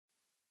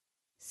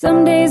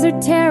Some days are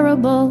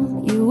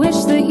terrible, you wish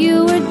that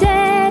you were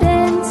dead.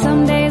 And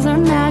some days are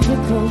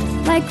magical,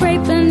 like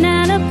grape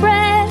banana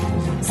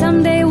bread.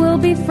 Someday we'll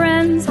be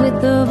friends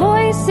with the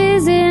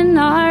voices in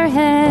our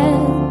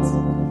heads.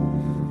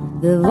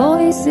 The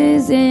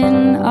voices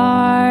in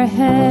our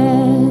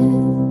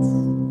heads.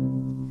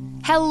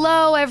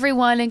 Hello,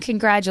 everyone, and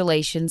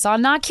congratulations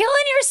on not killing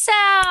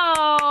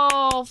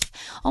yourself.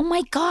 Oh,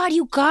 my God,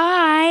 you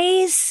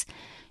guys.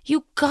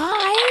 You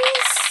guys.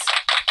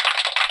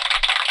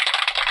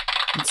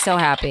 I'm so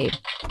happy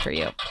for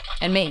you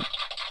and me.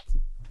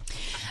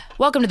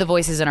 Welcome to the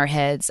Voices in Our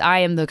Heads. I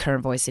am the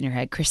current voice in your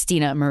head,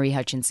 Christina Marie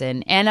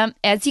Hutchinson. And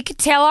as you can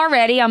tell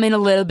already, I'm in a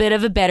little bit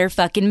of a better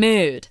fucking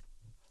mood.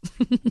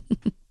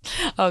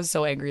 I was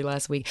so angry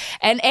last week.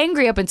 And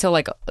angry up until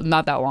like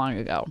not that long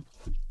ago.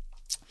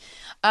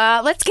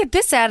 Let's get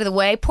this out of the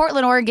way.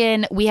 Portland,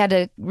 Oregon, we had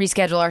to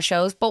reschedule our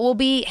shows, but we'll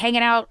be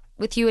hanging out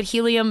with you at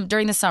Helium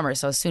during the summer.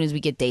 So as soon as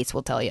we get dates,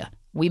 we'll tell you.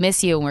 We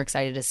miss you and we're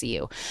excited to see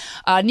you.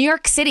 New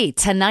York City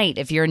tonight,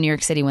 if you're in New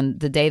York City when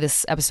the day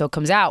this episode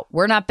comes out,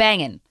 we're not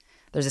banging.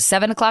 There's a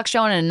 7 o'clock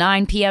show and a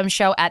 9 p.m.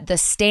 show at the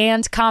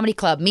Stand Comedy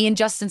Club. Me and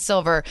Justin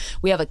Silver,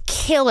 we have a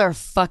killer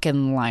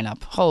fucking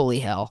lineup. Holy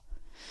hell.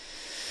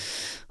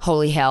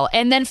 Holy hell.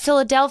 And then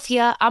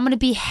Philadelphia, I'm going to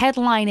be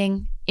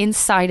headlining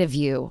Inside of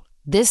You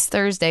this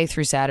Thursday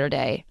through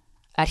Saturday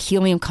at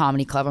Helium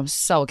Comedy Club. I'm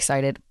so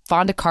excited.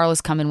 Fonda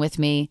Carla's coming with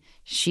me.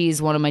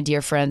 She's one of my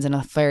dear friends and a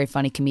very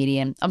funny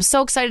comedian. I'm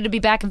so excited to be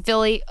back in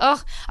Philly. Ugh,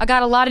 I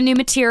got a lot of new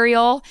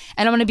material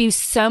and I'm going to be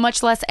so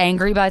much less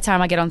angry by the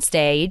time I get on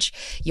stage.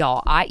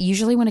 Y'all, I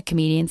usually when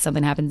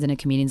something happens in a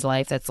comedian's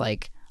life that's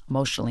like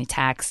emotionally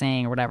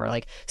taxing or whatever,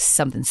 like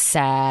something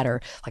sad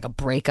or like a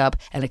breakup,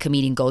 and a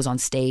comedian goes on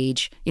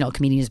stage, you know, a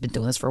comedian who's been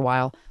doing this for a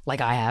while,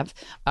 like I have,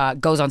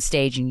 goes on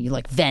stage and you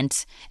like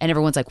vent and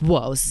everyone's like,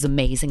 whoa, this is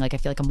amazing. Like I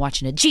feel like I'm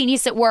watching a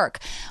genius at work.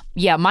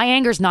 Yeah, my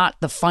anger's not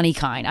the funny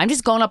kind. I'm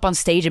just going up on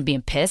stage and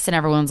being pissed and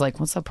everyone's like,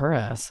 what's up her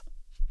ass?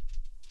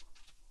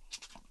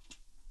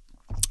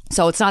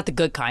 So it's not the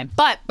good kind.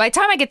 But by the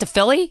time I get to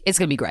Philly, it's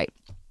going to be great.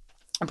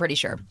 I'm pretty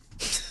sure.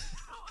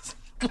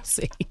 We'll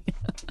see.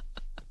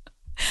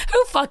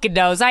 Who fucking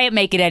knows? I ain't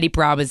making any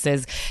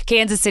promises.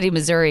 Kansas City,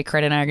 Missouri,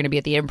 Cred and I are going to be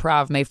at the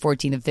Improv May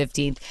 14th and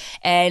 15th.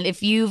 And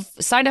if you've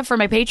signed up for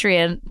my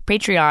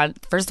Patreon,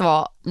 first of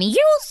all, thank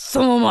you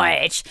so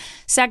much.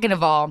 Second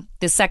of all,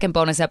 the second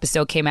bonus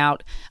episode came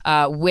out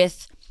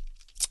with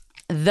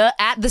the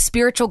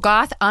Spiritual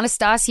Goth,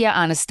 Anastasia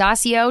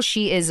Anastasio.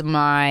 She is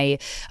my,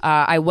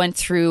 I went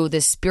through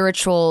this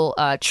spiritual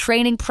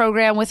training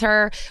program with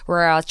her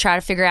where I was trying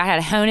to figure out how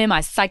to hone in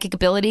my psychic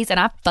abilities, and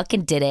I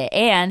fucking did it.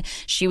 And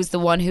she was the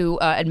one who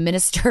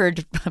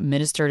administered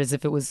as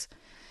if it was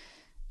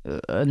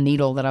a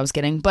needle that I was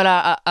getting, but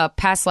a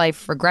past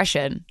life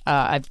regression.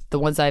 The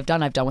ones I've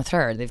done with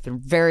her. They've been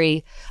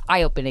very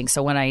eye-opening.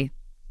 So when I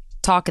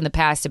talk in the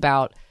past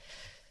about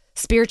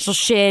spiritual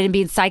shit and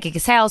being psychic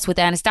as hell with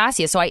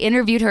Anastasia. So I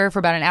interviewed her for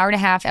about an hour and a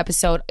half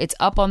episode. It's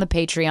up on the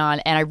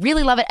Patreon and I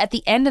really love it. At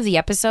the end of the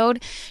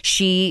episode,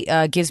 she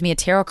gives me a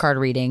tarot card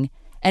reading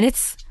and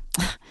it's,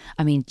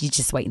 I mean, you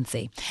just wait and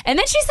see. And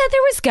then she said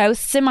there was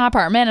ghosts in my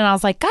apartment and I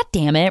was like, God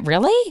damn it,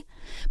 really?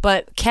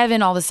 But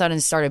Kevin all of a sudden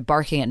started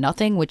barking at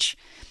nothing, which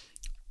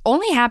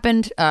only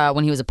happened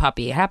when he was a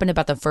puppy. It happened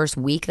about the first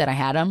week that I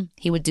had him.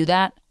 He would do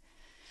that.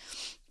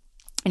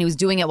 And he was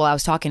doing it while I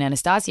was talking to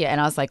Anastasia. And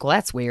I was like, well,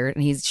 that's weird.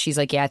 And she's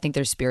like, yeah, I think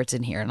there's spirits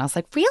in here. And I was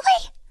like, really?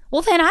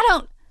 Well, then I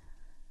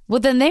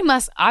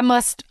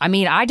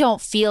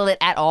don't feel it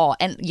at all.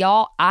 And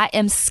y'all, I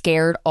am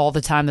scared all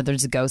the time that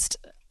there's a ghost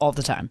all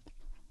the time.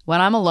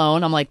 When I'm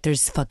alone, I'm like,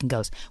 there's a fucking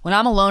ghost. When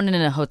I'm alone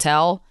in a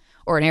hotel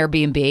or an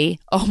Airbnb,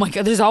 oh my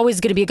God, there's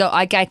always going to be a ghost.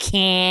 I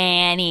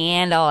can't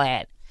handle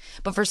it.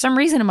 But for some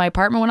reason in my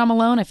apartment when I'm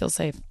alone, I feel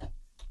safe.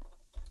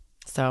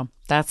 So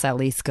that's at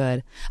least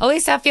good. At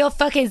least I feel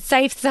fucking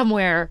safe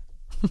somewhere.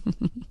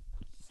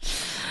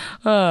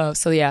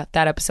 So yeah,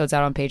 that episode's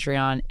out on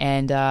Patreon.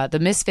 And the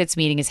Misfits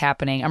meeting is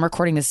happening. I'm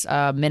recording this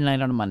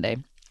midnight on a Monday.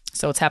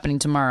 So it's happening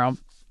tomorrow.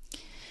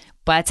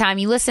 By the time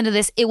you listen to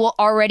this, it will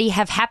already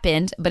have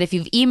happened. But if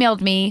you've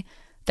emailed me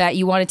that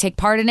you want to take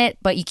part in it,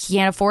 but you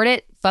can't afford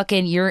it, I'm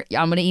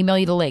going to email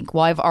you the link.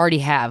 Well, I've already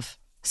have.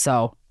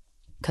 So,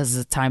 because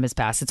the time has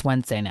passed. It's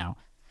Wednesday now.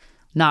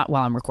 Not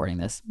while I'm recording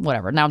this.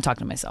 Whatever. Now I'm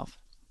talking to myself.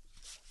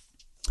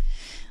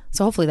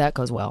 So hopefully that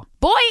goes well.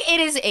 Boy, it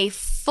is a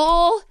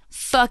full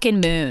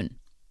fucking moon.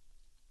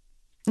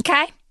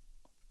 Okay?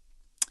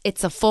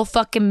 It's a full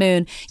fucking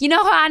moon. You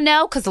know how I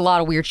know? Because a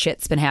lot of weird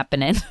shit's been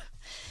happening.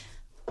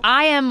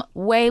 I am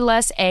way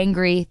less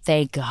angry,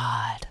 thank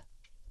God.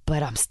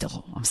 But I'm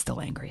still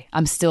angry.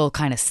 I'm still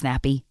kind of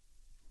snappy.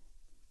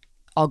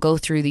 I'll go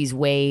through these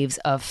waves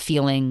of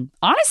feeling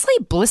honestly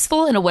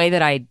blissful in a way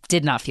that I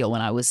did not feel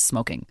when I was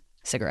smoking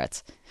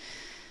cigarettes.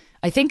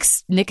 I think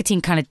nicotine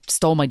kind of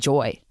stole my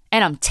joy.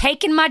 And I'm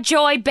taking my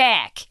joy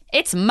back.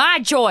 It's my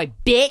joy,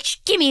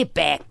 bitch. Give me it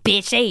back,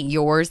 bitch. It ain't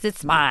yours.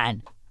 It's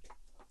mine.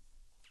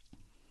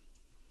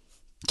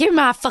 Give me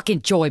my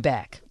fucking joy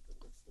back.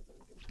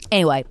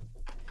 Anyway,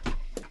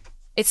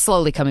 it's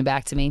slowly coming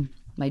back to me,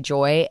 my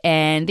joy.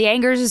 And the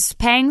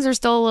pangs are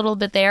still a little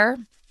bit there.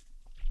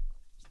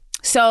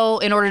 So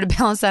in order to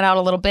balance that out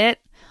a little bit,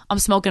 I'm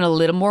smoking a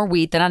little more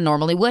weed than I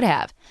normally would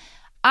have.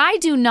 I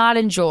do not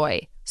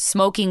enjoy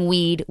smoking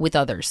weed with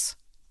others.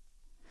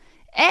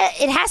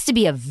 It has to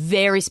be a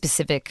very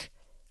specific,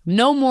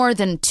 no more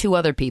than 2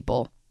 other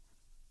people,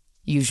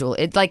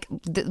 usually. It's like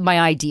my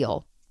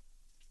ideal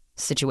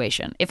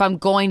situation. If I'm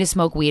going to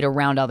smoke weed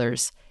around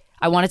others,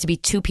 I want it to be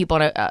 2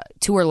 people,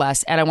 2 or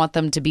less, and I want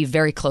them to be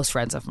very close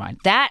friends of mine.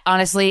 That,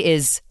 honestly,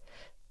 is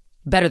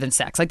better than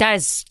sex. Like,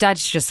 that's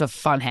just a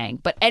fun hang.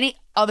 But any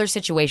other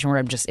situation where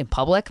I'm just in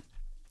public,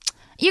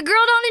 your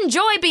girl don't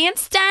enjoy being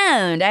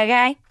stoned,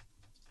 okay?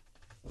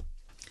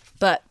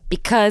 But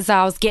because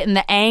I was getting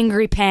the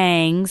angry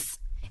pangs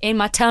in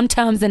my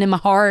tum-tums and in my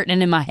heart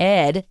and in my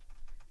head,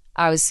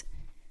 I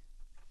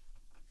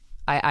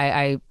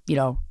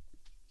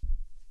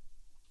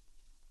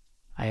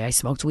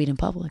smoked weed in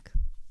public.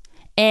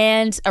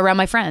 And around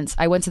my friends.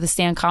 I went to the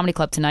Stand Comedy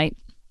Club tonight.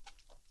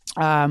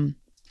 And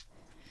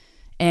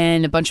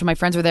a bunch of my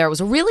friends were there. It was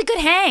a really good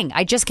hang.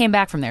 I just came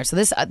back from there. So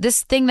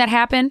this thing that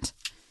happened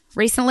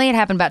recently, it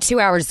happened about 2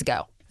 hours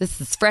ago. This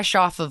is fresh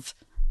off of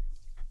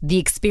the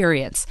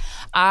experience.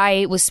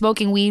 I was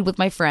smoking weed with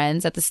my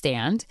friends at the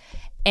Stand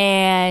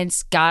and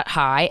got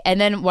high. And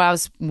then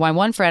my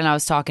one friend, I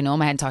was talking to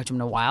him. I hadn't talked to him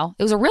in a while.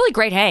 It was a really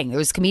great hang. There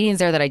was comedians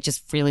there that I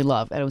just really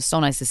love. And it was so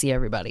nice to see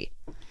everybody.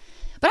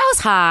 But I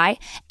was high.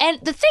 And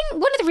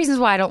one of the reasons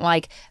why I don't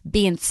like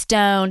being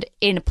stoned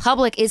in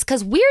public is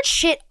because weird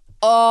shit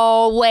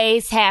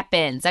always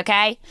happens,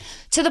 okay?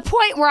 To the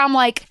point where I'm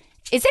like,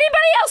 is anybody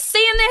else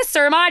seeing this,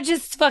 or am I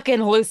just fucking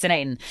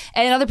hallucinating?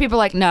 And other people are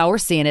like, no, we're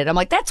seeing it. I'm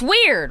like, that's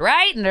weird,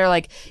 right? And they're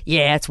like,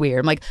 yeah, it's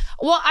weird. I'm like,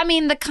 well, I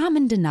mean, the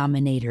common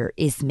denominator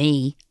is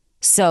me.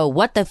 So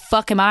what the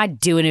fuck am I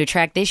doing to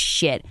attract this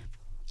shit?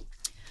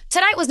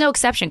 Tonight was no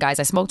exception,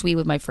 guys. I smoked weed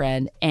with my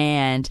friend,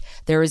 and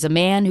there was a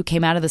man who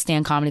came out of the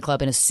Stand Comedy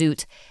Club in a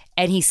suit,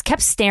 and he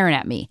kept staring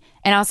at me.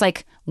 And I was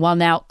like, well,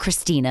 now,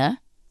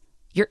 Christina,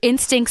 your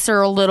instincts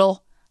are a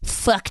little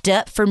fucked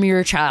up from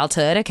your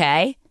childhood,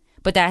 okay?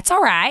 But that's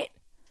all right.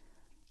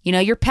 You know,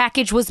 your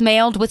package was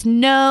mailed with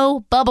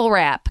no bubble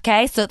wrap,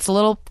 okay? So it's a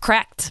little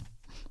cracked.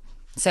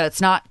 So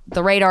it's not,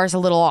 the radar's a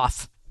little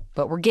off,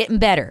 but we're getting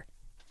better.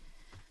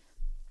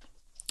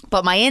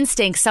 But my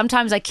instincts,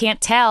 sometimes I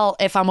can't tell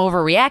if I'm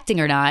overreacting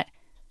or not,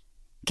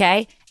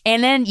 okay?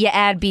 And then you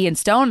add being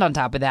stoned on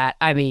top of that.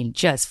 I mean,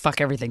 just fuck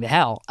everything to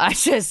hell.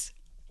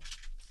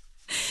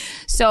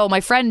 So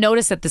my friend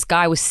noticed that this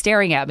guy was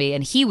staring at me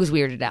and he was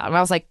weirded out. And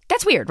I was like,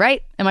 that's weird,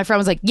 right? And my friend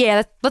was like,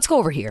 yeah, let's go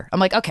over here. I'm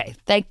like, okay,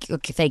 thank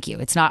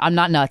you. I'm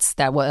not nuts.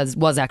 That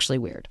was actually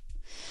weird.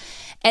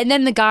 And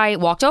then the guy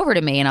walked over to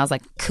me and I was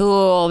like,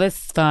 cool, this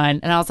is fun.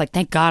 And I was like,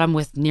 thank God I'm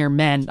near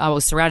men. I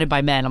was surrounded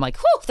by men. I'm like,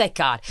 whew, thank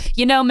God.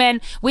 You know,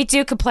 men, we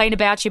do complain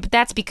about you, but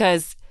that's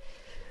because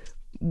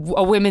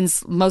a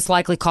woman's most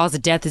likely cause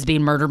of death is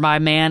being murdered by a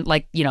man,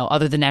 like, you know,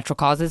 other than natural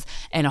causes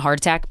and a heart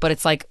attack. But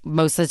it's like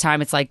most of the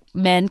time it's like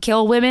men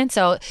kill women.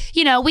 So,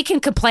 you know, we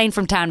can complain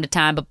from time to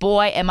time. But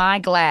boy, am I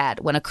glad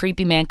when a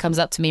creepy man comes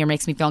up to me or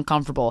makes me feel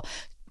uncomfortable.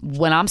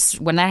 When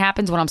that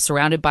happens, when I'm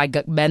surrounded by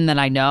men that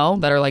I know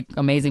that are like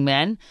amazing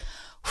men,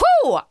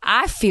 whew,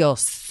 I feel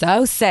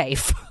so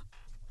safe.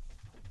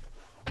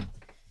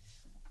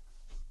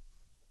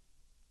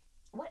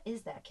 What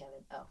is that, Kevin?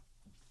 Oh.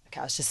 Okay,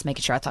 I was just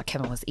making sure. I thought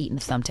Kevin was eating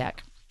the thumbtack.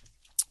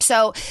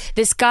 So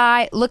this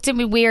guy looked at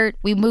me weird.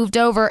 We moved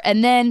over,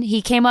 and then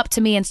he came up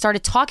to me and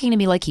started talking to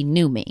me like he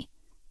knew me.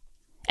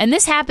 And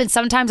this happens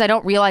sometimes. I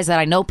don't realize that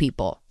I know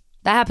people.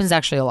 That happens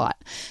actually a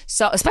lot.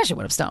 So, especially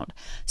when I'm stoned.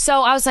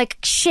 So I was like,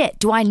 shit,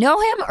 do I know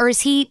him, or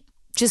is he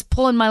just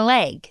pulling my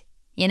leg?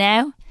 You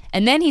know?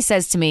 And then he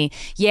says to me,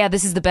 yeah,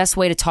 this is the best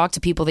way to talk to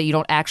people that you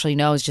don't actually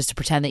know, is just to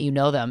pretend that you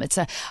know them.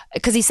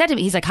 Because he said to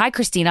me, he's like, hi,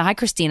 Christina. And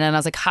I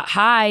was like,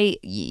 hi,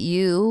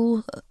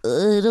 you.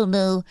 I don't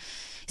know.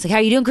 He's like, how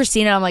you doing,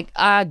 Christina? And I'm like,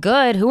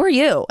 good. Who are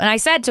you? And I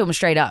said to him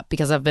straight up,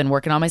 because I've been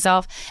working on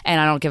myself and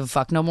I don't give a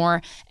fuck no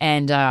more.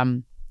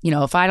 And, you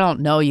know, if I don't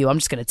know you, I'm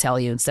just going to tell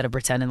you instead of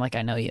pretending like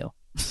I know you.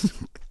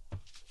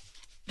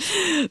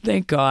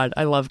 Thank God.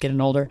 I love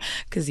getting older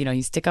because, you know,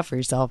 you stick up for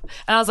yourself.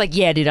 And I was like,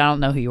 yeah, dude, I don't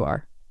know who you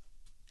are.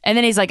 And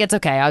then he's like, it's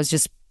okay. I was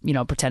just, you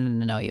know, pretending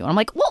to know you. And I'm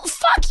like, well,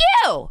 fuck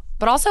you.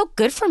 But also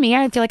good for me.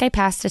 I feel like I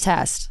passed a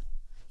test.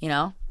 You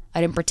know, I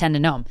didn't pretend to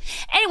know him.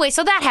 Anyway,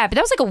 so that happened.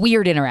 That was like a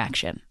weird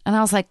interaction. And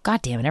I was like,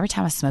 God damn it. Every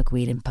time I smoke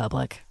weed in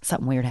public,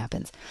 something weird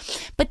happens.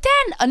 But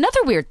then another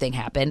weird thing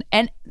happened.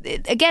 And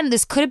again,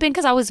 this could have been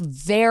because I was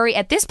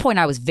at this point,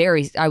 I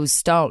was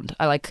stoned.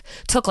 I like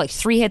took like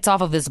 3 hits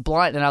off of this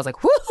blunt and I was like,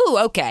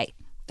 woohoo, okay.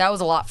 That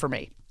was a lot for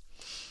me.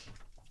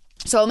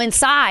 So I'm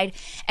inside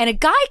and a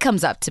guy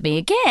comes up to me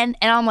again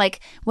and I'm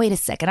like, wait a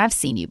second, I've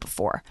seen you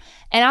before.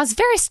 And I was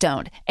very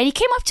stoned and he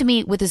came up to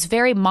me with this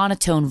very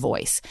monotone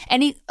voice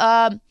and he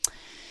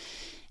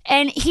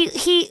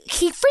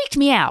freaked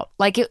me out.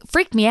 Like it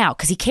freaked me out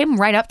because he came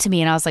right up to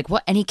me and I was like,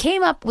 what? And he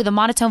came up with a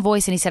monotone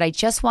voice and he said, I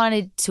just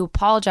wanted to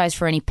apologize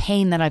for any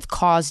pain that I've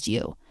caused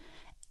you.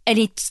 And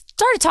he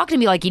started talking to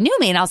me like he knew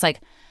me. And I was like,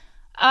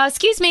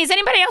 excuse me, is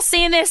anybody else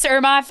seeing this? Or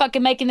am I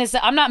fucking making this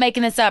up? I'm not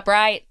making this up,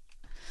 right?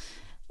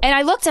 And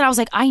I looked and I was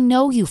like, I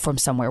know you from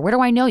somewhere. Where do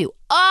I know you?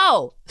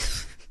 Oh,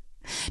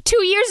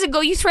 2 years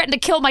ago, you threatened to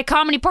kill my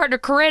comedy partner,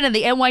 Corinne, and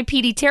the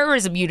NYPD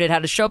terrorism unit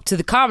had to show up to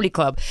the comedy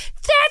club.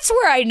 That's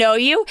where I know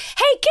you.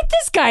 Hey, get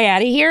this guy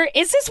out of here.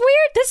 Is this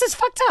weird? This is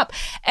fucked up.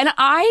 And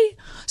I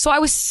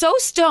was so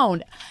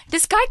stoned.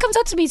 This guy comes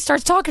up to me and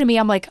starts talking to me.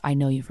 I'm like, I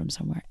know you from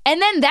somewhere.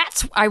 And then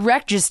I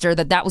registered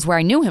that was where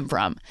I knew him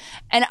from.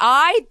 And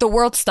the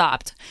world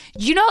stopped.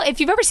 You know, if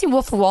you've ever seen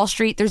Wolf of Wall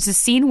Street, there's a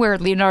scene where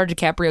Leonardo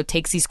DiCaprio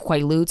takes these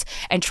Quaaludes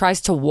and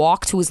tries to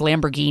walk to his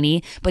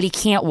Lamborghini, but he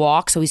can't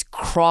walk, so he's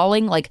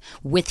crawling like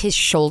with his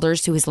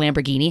shoulders to his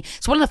Lamborghini.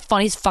 It's one of the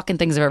funniest fucking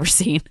things I've ever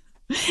seen.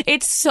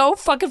 It's so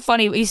fucking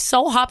funny. He's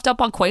so hopped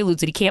up on Quaaludes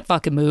that he can't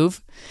fucking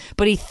move,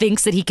 but he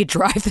thinks that he could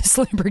drive this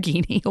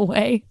Lamborghini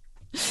away.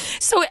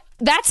 So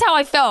that's how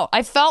I felt.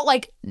 I felt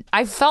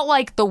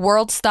like the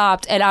world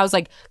stopped, and I was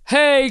like,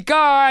 "Hey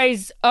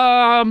guys,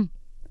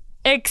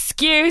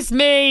 excuse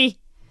me,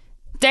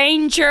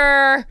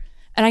 danger."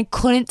 And I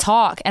couldn't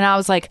talk, and I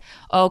was like,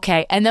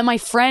 "Okay." And then my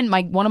friend,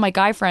 one of my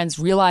guy friends,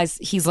 realized,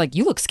 he's like,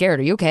 "You look scared.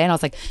 Are you okay?" And I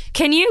was like,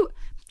 "Can you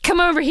come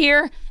over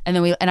here?" And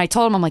then I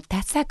told him, I'm like,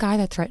 "That's that guy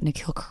that threatened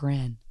to kill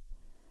Corinne."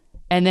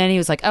 And then he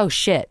was like, "Oh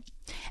shit."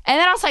 And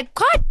then I was like,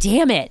 "God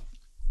damn it.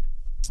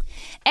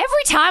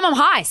 Every time I'm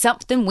high,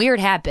 something weird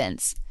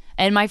happens."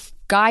 And my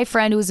guy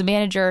friend who was a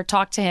manager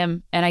talked to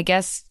him, and I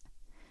guess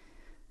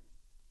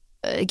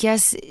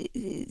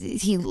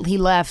he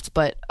left,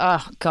 but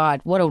oh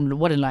God, what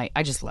a night.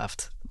 I just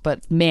left.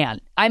 But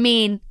man, I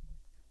mean,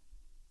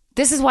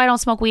 this is why I don't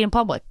smoke weed in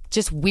public.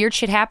 Just weird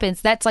shit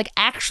happens. That's like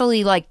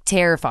actually like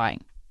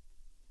terrifying.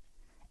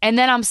 And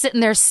then I'm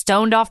sitting there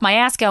stoned off my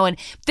ass going,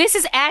 this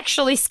is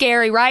actually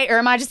scary, right? Or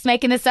am I just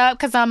making this up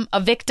because I'm a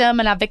victim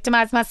and I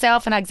victimize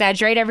myself and I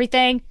exaggerate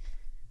everything?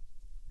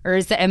 Or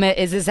is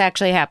this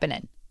actually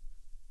happening?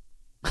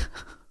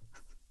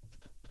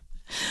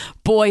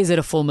 Boy, is it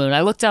a full moon. I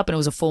looked up and it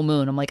was a full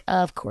moon. I'm like,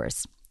 of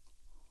course.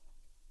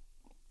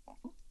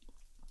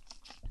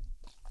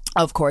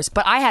 Of course.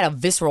 But I had a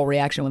visceral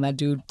reaction when that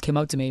dude came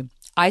up to me.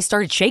 I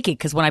started shaking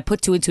because when I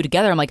put two and two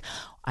together, I'm like,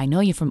 I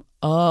know you from,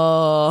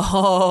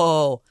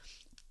 oh,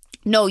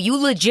 no, you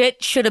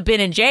legit should have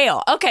been in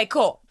jail. Okay,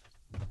 cool.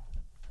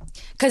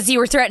 Because you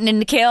were threatening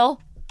to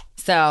kill.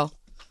 So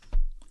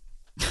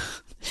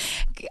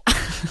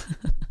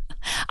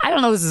I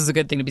don't know if this is a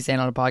good thing to be saying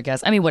on a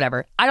podcast. I mean,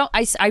 whatever.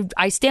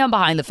 I stand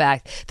behind the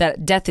fact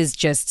that death is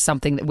just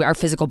something that our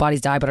physical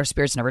bodies die, but our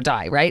spirits never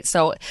die, right?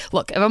 So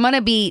look, if I'm going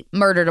to be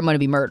murdered, I'm going to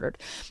be murdered.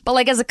 But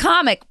like as a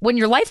comic, when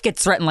your life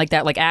gets threatened like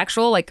that, like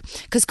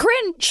because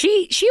Corinne,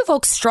 she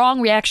evokes strong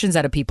reactions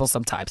out of people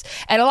sometimes.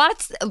 And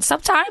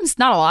sometimes,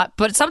 not a lot,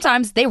 but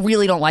sometimes they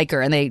really don't like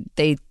her and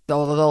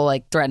they'll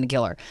like threaten to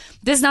kill her.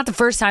 This is not the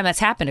first time that's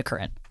happened to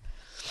Corinne.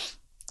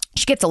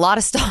 She gets a lot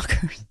of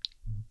stalkers.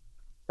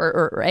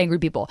 Or angry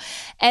people.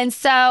 And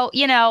so,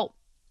 you know,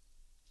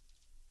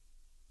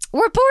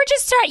 we're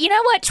just trying, you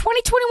know what,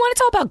 2021,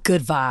 it's all about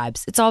good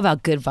vibes. It's all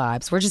about good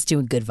vibes. We're just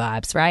doing good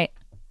vibes, right?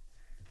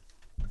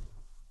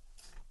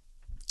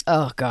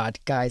 Oh, God,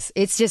 guys.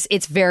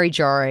 It's very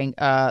jarring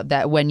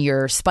that when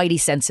your spidey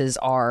senses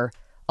are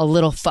a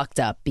little fucked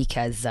up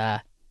because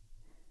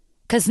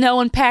no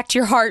one packed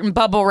your heart in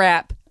bubble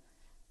wrap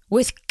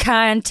with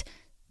kind,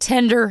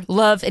 tender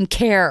love and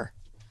care.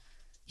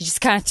 You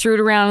just kind of threw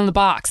it around in the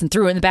box and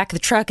threw it in the back of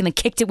the truck and then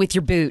kicked it with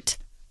your boot.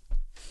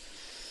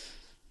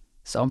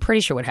 So I'm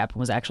pretty sure what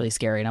happened was actually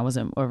scary and I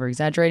wasn't over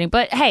exaggerating.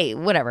 But hey,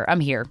 whatever. I'm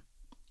here.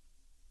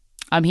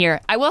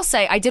 I will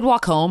say I did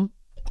walk home,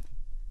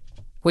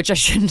 which I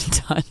shouldn't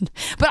have done.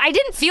 But I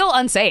didn't feel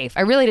unsafe.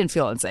 I really didn't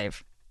feel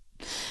unsafe.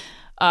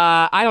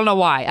 I don't know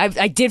why.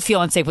 I did feel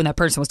unsafe when that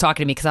person was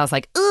talking to me because I was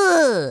like,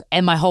 ugh,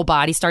 and my whole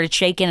body started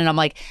shaking. And I'm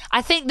like,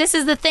 I think this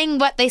is the thing,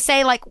 what they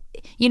say, like,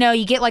 you know,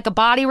 you get like a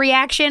body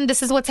reaction.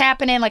 This is what's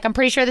happening. Like, I'm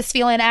pretty sure this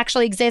feeling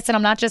actually exists and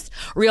I'm not just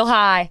real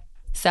high.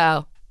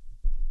 So,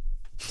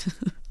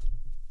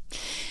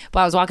 but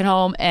I was walking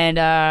home and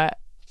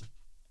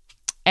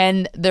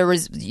there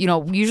was, you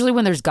know, usually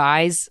when there's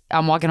guys,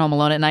 I'm walking home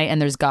alone at night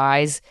and there's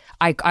guys,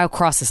 I'll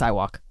cross the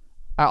sidewalk.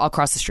 I'll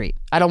cross the street.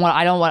 I don't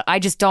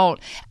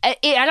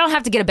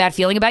have to get a bad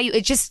feeling about you.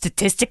 It's just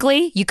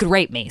statistically, you could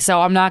rape me.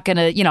 So I'm not going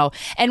to, you know,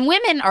 and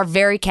women are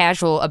very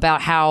casual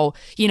about how,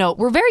 you know,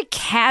 we're very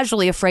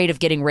casually afraid of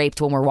getting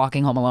raped when we're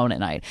walking home alone at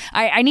night.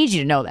 I need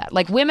you to know that.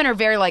 Like women are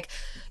very like,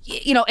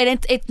 you know,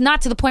 and it's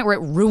not to the point where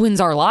it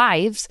ruins our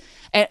lives.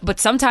 But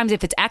sometimes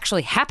if it's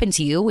actually happened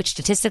to you, which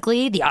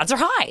statistically the odds are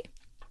high,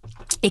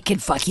 it can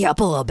fuck you up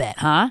a little bit,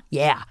 huh?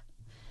 Yeah.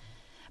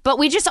 But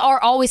we just are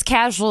always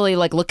casually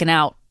like looking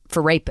out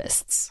for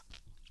rapists,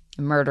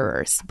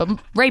 murderers, but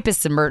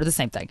rapists and murder, the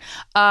same thing.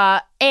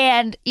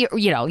 And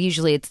you know,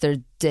 usually it's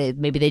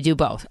maybe they do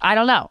both. I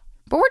don't know,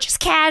 but we're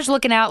just casual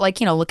looking out, like,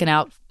 you know, looking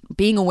out,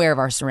 being aware of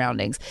our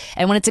surroundings.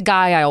 And when it's a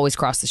guy, I always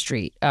cross the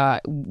street.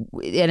 And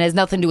it has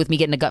nothing to do with me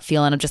getting a gut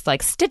feeling. I'm just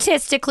like,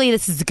 statistically,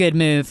 this is a good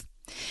move.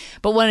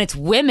 But when it's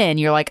women,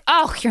 you're like,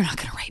 oh, you're not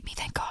going to rape me,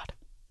 thank God.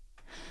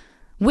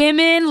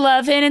 Women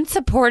loving and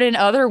supporting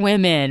other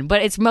women.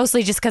 But it's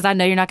mostly just because I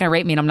know you're not going to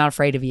rape me and I'm not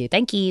afraid of you.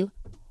 Thank you.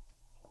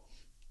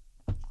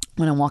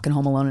 When I'm walking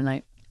home alone at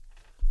night.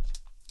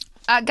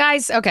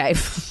 Guys, okay.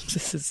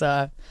 This is,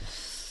 I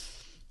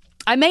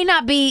may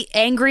not be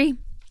angry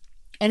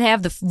and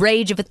have the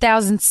rage of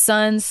 1,000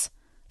 suns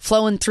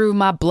flowing through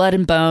my blood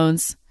and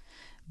bones.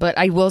 But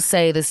I will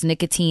say this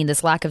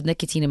lack of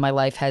nicotine in my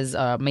life has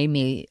made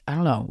me, I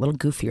don't know, a little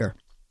goofier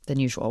than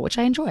usual, which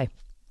I enjoy.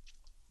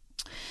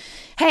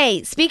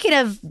 Hey, speaking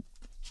of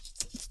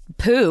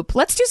poop,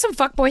 let's do some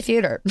fuckboy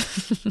theater.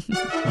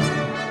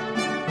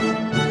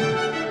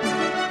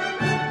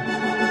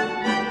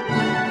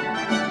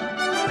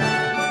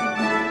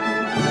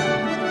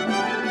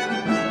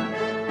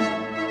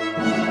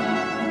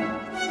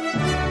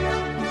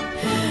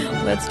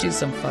 Let's do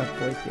some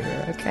fuckboy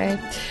theater, okay?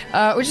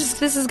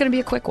 This is going to be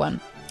a quick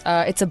one.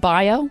 It's a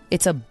bio.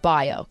 It's a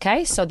bio,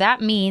 okay? So that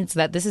means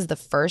that this is the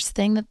first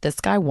thing that this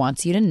guy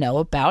wants you to know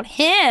about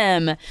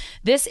him.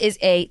 This is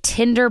a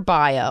Tinder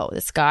bio.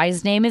 This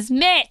guy's name is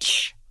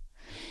Mitch.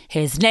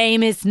 His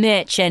name is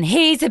Mitch, and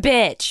he's a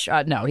bitch.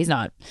 No, he's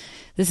not.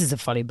 This is a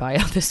funny bio.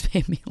 This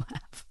made me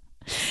laugh.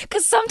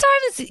 Because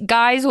sometimes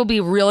guys will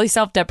be really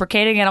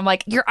self-deprecating, and I'm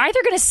like, you're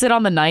either going to sit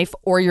on the knife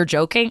or you're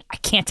joking. I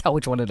can't tell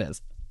which one it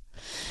is.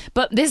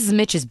 But this is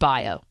Mitch's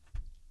bio.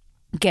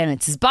 Again,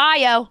 it's his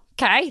bio.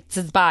 Okay, it's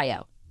his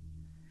bio.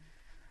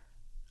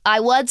 I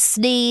once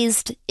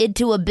sneezed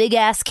into a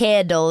big-ass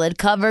candle and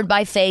covered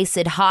my face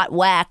in hot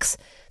wax,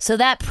 so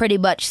that pretty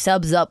much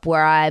sums up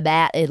where I'm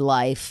at in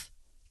life.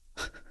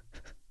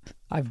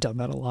 I've done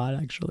that a lot,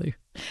 actually.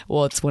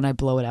 Well, it's when I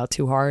blow it out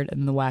too hard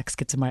and the wax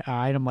gets in my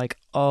eye, and I'm like,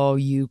 oh,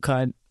 you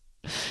cunt.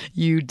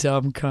 You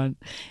dumb cunt.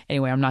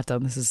 Anyway, I'm not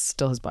done. This is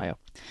still his bio.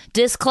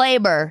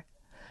 Disclaimer.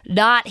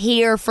 Not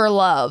here for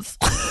love.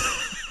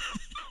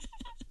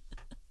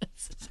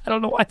 I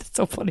don't know why that's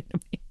so funny to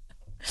me.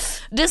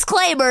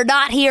 Disclaimer,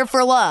 not here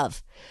for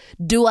love.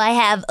 Do I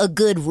have a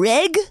good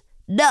rig?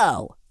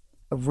 No.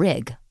 A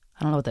rig?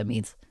 I don't know what that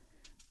means.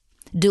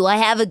 Do I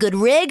have a good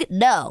rig?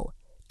 No.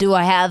 Do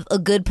I have a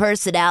good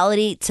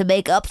personality to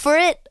make up for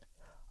it?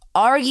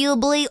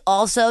 Arguably,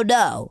 also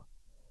no.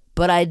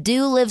 But I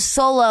do live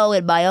solo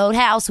in my own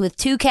house with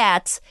 2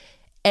 cats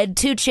and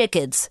 2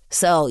 chickens,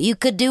 so you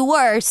could do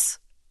worse.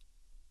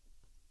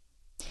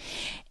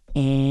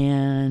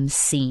 And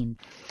scene.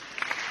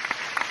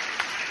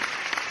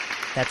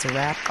 That's a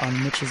wrap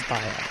on Mitch's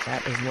bio.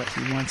 That is what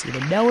he wants you to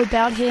know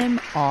about him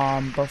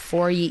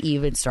before you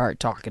even start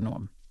talking to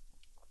him.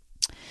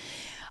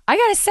 I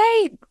gotta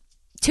say,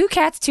 2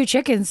 cats, 2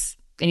 chickens,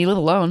 and you live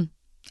alone.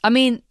 I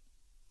mean,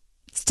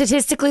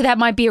 statistically, that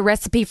might be a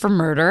recipe for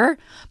murder,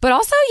 but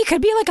also you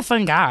could be like a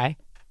fun guy.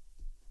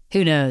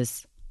 Who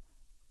knows?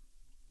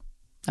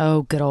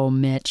 Oh, good old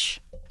Mitch.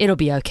 It'll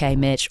be okay,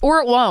 Mitch. Or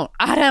it won't.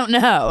 I don't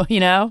know,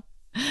 you know?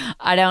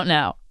 I don't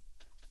know.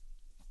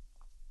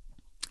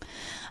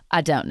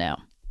 I don't know.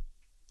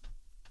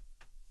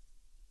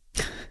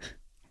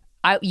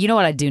 You know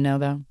what I do know,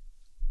 though?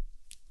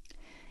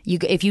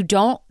 If you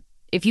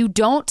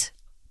don't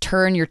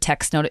turn your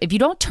text if you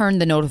don't turn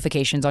the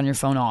notifications on your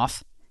phone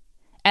off,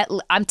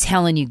 I'm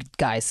telling you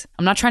guys,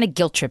 I'm not trying to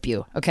guilt trip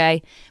you,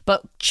 okay?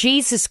 But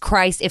Jesus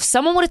Christ, if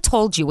someone would have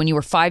told you when you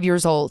were 5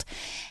 years old,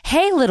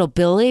 hey, little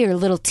Billy or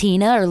little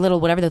Tina or little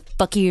whatever the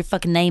fuck your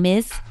fucking name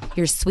is,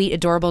 your sweet,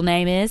 adorable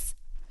name is,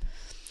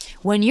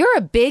 when you're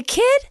a big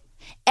kid,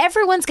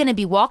 everyone's going to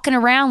be walking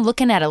around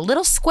looking at a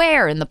little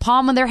square in the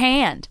palm of their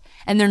hand.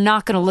 And they're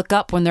not going to look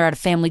up when they're at a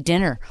family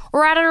dinner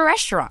or out at a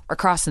restaurant or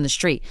crossing the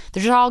street.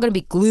 They're just all going to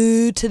be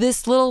glued to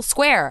this little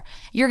square.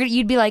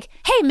 You'd be like,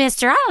 hey,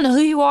 mister, I don't know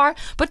who you are,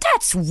 but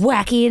that's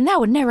wacky and that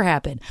would never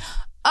happen.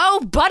 Oh,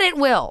 but it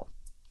will.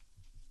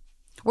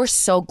 We're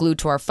so glued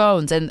to our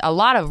phones, and a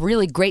lot of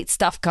really great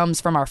stuff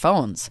comes from our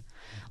phones.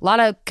 A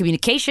lot of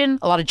communication,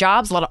 a lot of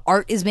jobs, a lot of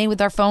art is made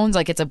with our phones.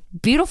 Like, it's a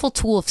beautiful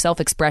tool of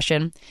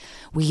self-expression.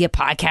 We get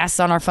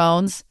podcasts on our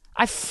phones.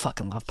 I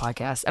fucking love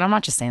podcasts. And I'm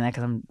not just saying that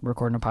because I'm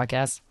recording a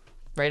podcast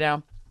right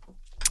now.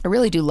 I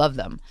really do love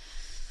them.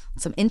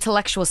 Some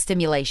intellectual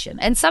stimulation.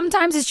 And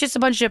sometimes it's just a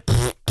bunch of...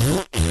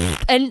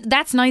 And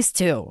that's nice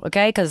too,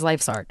 okay? Because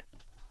life's hard.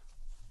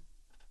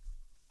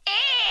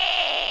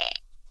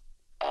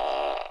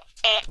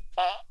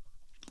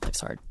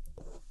 Life's hard.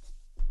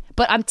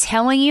 But I'm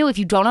telling you, if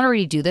you don't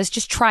already do this,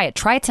 just try it.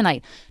 Try it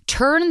tonight.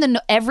 Turn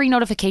every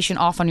notification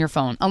off on your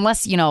phone.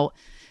 Unless, you know...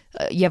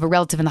 you have a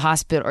relative in the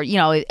hospital, or you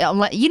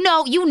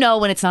know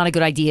when it's not a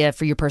good idea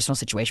for your personal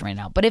situation right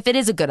now. But if it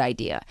is a good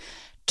idea,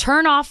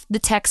 turn off the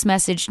text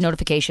message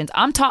notifications.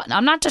 I'm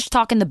not just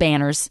talking the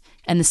banners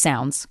and the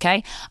sounds,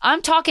 okay?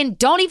 I'm talking,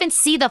 don't even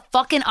see the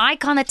fucking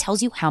icon that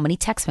tells you how many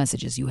text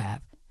messages you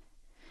have.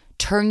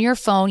 Turn your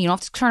phone. You don't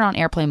have to turn it on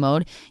airplane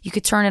mode. You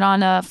could turn it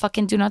on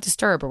fucking do not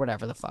disturb or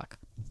whatever the fuck.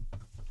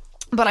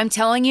 But I'm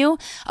telling you,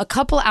 a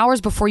couple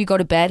hours before you go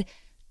to bed,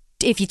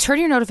 if you turn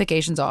your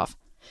notifications off,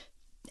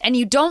 and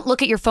you don't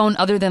look at your phone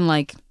other than,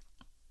 like,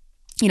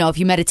 you know, if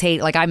you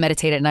meditate, like I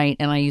meditate at night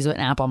and I use an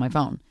app on my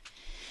phone.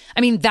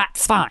 I mean,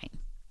 that's fine.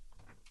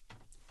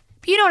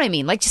 But you know what I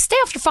mean? Like, just stay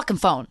off your fucking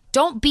phone.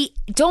 Don't be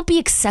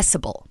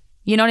accessible.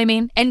 You know what I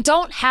mean? And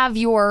don't have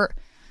your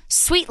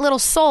sweet little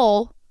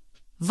soul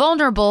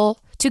vulnerable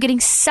to getting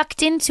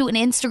sucked into an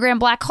Instagram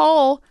black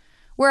hole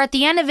where at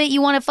the end of it,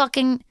 you want to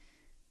fucking,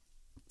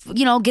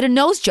 get a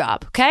nose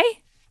job, okay?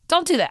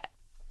 Don't do that.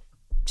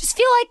 Just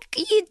feel like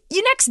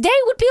your next day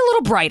would be a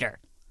little brighter.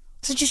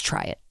 So just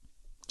try it.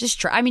 Just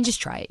try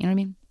it. You know what I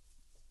mean?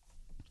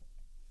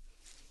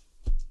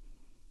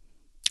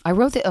 I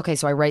wrote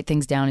so I write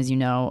things down, as you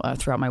know,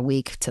 throughout my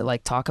week to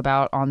like talk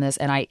about on this.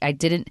 And I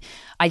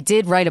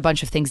did write a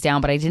bunch of things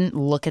down, but I didn't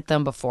look at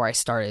them before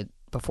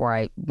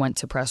I went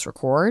to press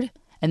record.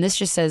 And this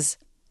just says,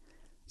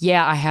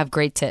 yeah, I have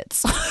great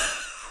tits.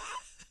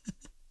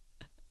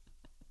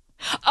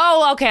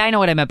 Oh, okay. I know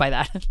what I meant by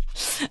that.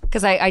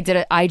 Because I did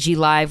an IG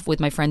live with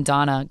my friend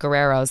Donna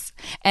Guerreros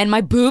and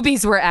my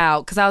boobies were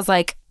out because I was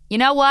like, you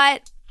know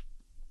what?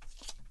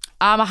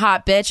 I'm a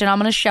hot bitch and I'm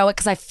going to show it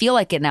because I feel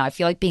like it now. I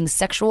feel like being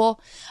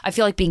sexual. I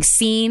feel like being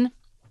seen.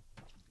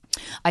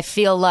 I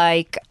feel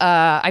like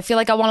I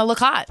want to look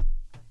hot.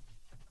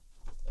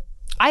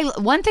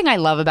 One thing I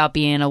love about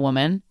being a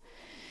woman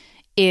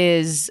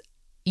is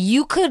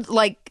you could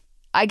like,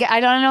 I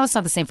don't know, it's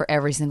not the same for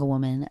every single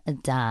woman,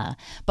 duh.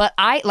 But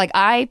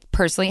I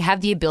personally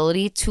have the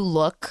ability to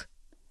look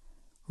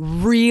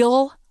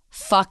real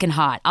fucking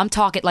hot. I'm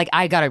talking like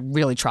I gotta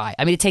really try.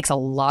 I mean, it takes a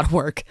lot of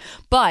work,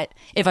 but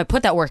if I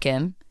put that work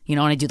in, and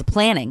I do the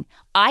planning,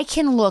 I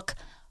can look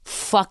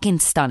fucking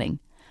stunning.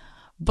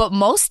 But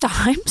most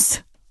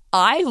times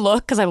I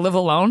look, because I live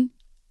alone,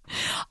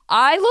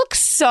 I look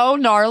so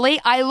gnarly.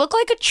 I look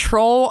like a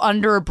troll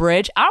under a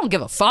bridge. I don't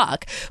give a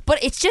fuck.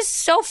 But it's just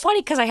so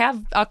funny because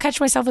I'll catch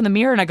myself in the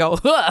mirror and I go,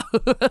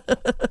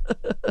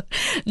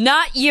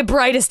 not your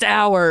brightest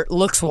hour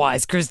looks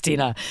wise,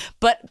 Christina.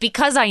 But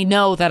because I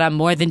know that I'm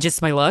more than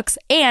just my looks,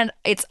 and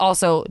it's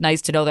also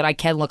nice to know that I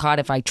can look hot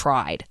if I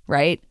tried,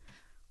 right?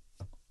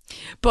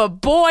 But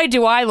boy,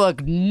 do I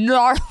look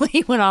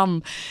gnarly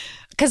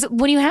because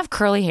when you have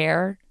curly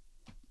hair,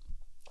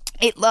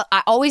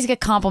 I always get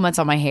compliments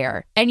on my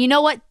hair. And you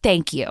know what?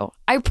 Thank you.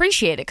 I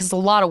appreciate it because it's a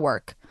lot of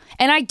work.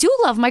 And I do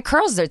love my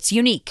curls. It's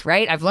unique,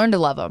 right? I've learned to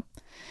love them.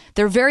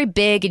 They're very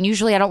big, and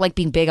usually I don't like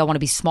being big. I want to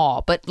be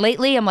small. But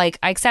lately, I'm like,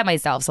 I accept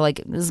myself. So,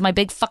 like, this is my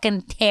big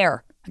fucking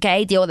hair.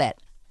 Okay? Deal with it.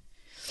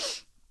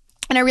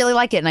 And I really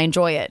like it, and I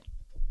enjoy it.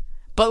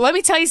 But let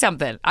me tell you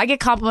something. I get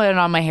complimented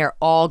on my hair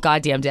all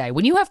goddamn day.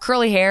 When you have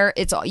curly hair,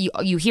 it's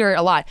you hear it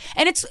a lot.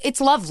 And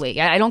it's lovely.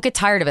 I don't get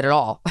tired of it at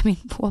all. I mean,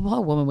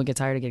 what woman would get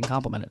tired of getting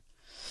complimented?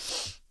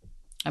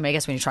 I mean, I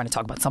guess when you're trying to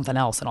talk about something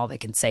else and all they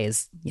can say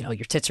is, your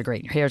tits are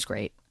great and your hair's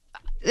great.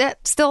 That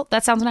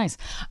sounds nice.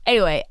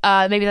 Anyway,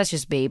 maybe that's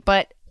just me.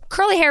 But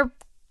curly hair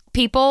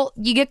people,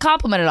 you get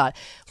complimented on.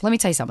 Let me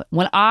tell you something.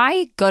 When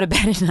I go to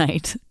bed at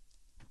night,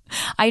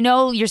 I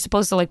know you're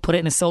supposed to like put it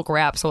in a silk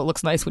wrap so it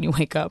looks nice when you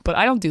wake up, but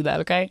I don't do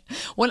that, okay?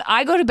 When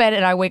I go to bed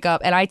and I wake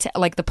up and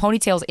like the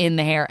ponytail's in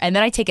the hair and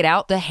then I take it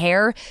out, the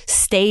hair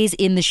stays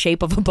in the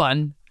shape of a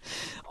bun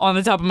on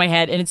the top of my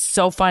head, and it's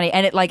so funny.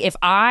 And it like if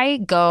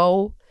I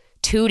go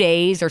 2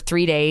 days or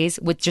 3 days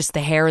with just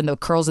the hair and the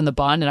curls in the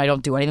bun and I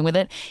don't do anything with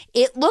it,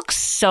 it looks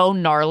so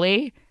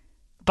gnarly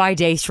by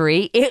day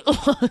 3.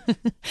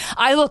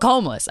 I look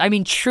homeless. I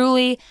mean,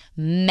 truly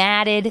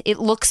matted. It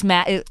looks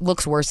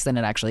worse than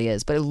it actually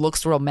is, but it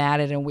looks real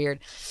matted and weird.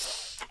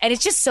 And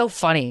it's just so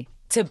funny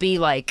to be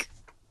like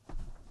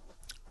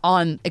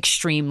on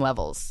extreme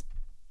levels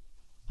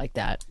like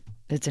that.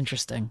 It's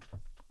interesting.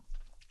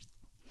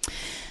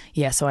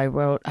 Yeah, so I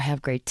wrote, I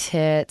have great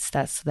tits.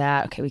 That's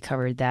that. Okay, we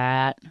covered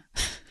that.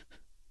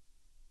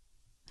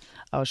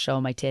 I'll show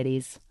my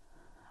titties.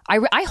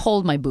 I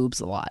hold my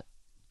boobs a lot.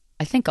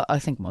 I think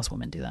most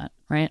women do that,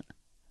 right?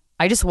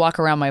 I just walk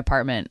around my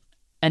apartment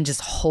and just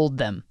hold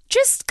them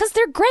just because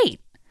they're great.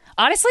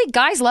 Honestly,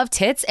 guys love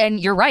tits, and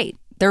you're right.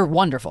 They're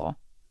wonderful.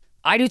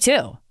 I do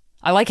too.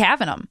 I like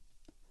having them.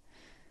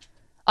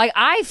 Like,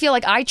 I feel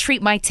like I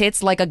treat my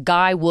tits like a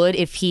guy would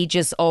if he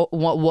just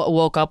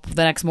woke up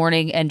the next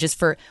morning and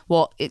just I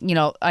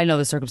know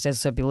the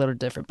circumstances would be a little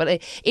different,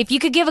 but if you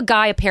could give a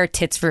guy a pair of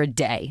tits for a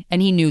day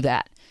and he knew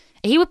that,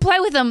 he would play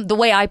with them the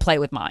way I play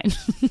with mine.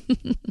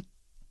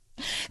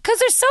 Because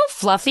they're so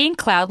fluffy and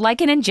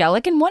cloud-like and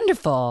angelic and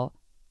wonderful.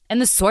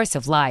 And the source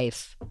of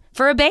life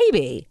for a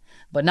baby.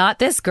 But not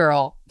this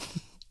girl.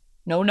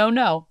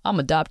 No. I'm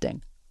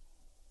adopting.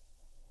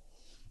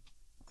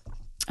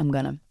 I'm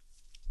gonna.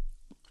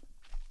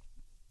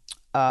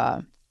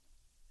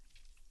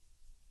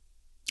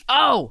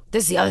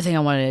 This is the other thing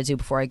I wanted to do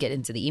before I get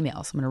into the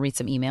emails. I'm going to read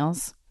some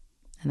emails,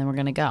 and then we're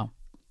going to go.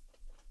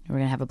 We're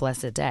going to have a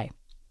blessed day,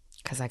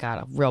 because I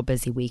got a real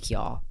busy week,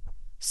 y'all.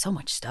 So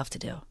much stuff to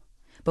do.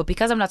 But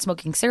because I'm not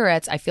smoking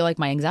cigarettes, I feel like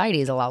my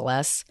anxiety is a lot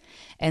less.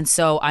 And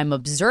so I'm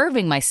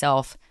observing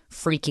myself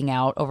freaking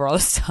out over all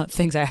the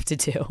things I have to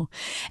do.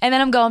 And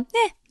then I'm going,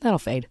 that'll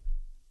fade.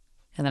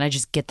 And then I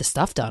just get the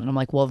stuff done. And I'm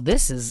like, well, if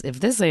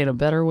this ain't a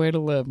better way to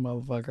live,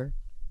 motherfucker.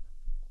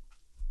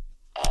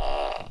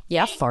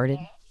 Yeah, I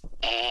farted.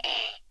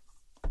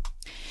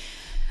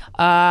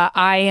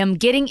 I am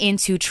getting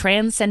into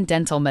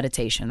transcendental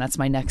meditation. That's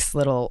my next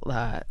little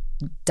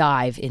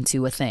dive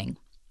into a thing.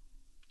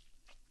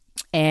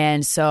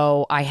 And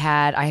so I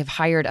have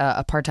hired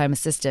a part-time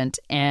assistant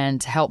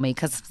and to help me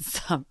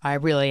because I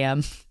really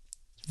am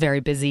very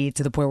busy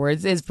to the point where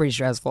it's pretty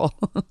stressful.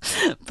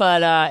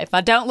 But if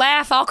I don't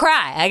laugh, I'll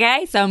cry.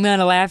 Okay, so I'm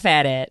gonna laugh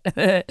at it.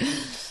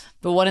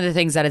 But one of the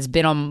things that has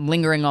been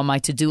lingering on my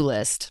to-do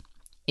list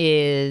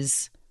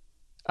is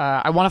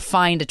I want to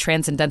find a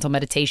transcendental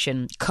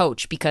meditation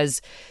coach,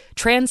 because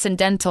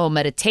transcendental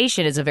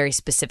meditation is a very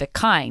specific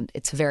kind.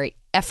 It's very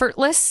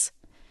effortless.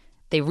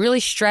 They really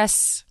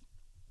stress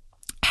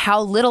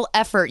how little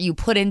effort you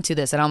put into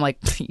this. And I'm like,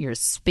 you're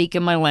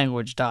speaking my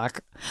language,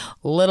 doc.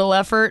 Little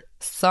effort,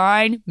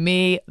 sign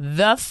me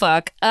the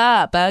fuck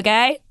up,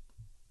 okay?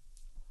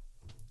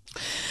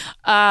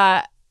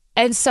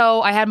 And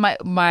so I had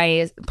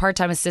my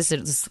part-time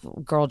assistant, this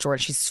girl,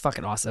 George. She's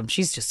fucking awesome.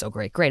 She's just so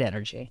great. Great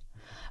energy.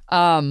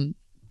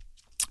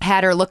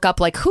 Had her look up,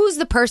 like, who's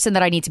the person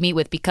that I need to meet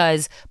with?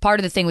 Because part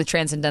of the thing with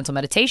transcendental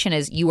meditation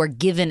is you are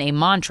given a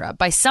mantra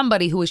by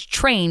somebody who is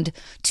trained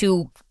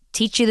to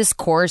teach you this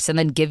course and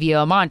then give you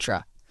a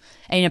mantra.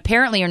 And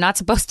apparently you're not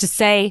supposed to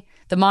say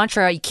the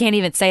mantra. You can't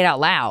even say it out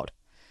loud.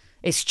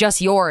 It's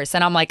just yours.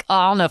 And I'm like, oh,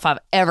 I don't know if I've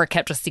ever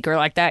kept a secret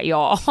like that,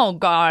 y'all. Oh,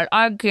 God,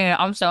 I can't.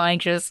 I'm so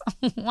anxious.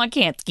 I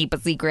can't keep a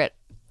secret.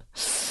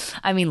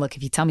 I mean, look,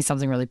 if you tell me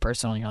something really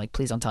personal and you're like,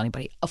 please don't tell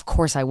anybody, of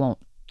course I won't.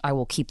 I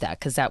will keep that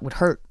because that would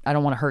hurt. I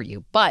don't want to hurt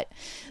you. But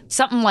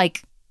something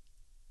like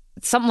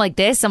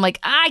this, I'm like,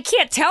 I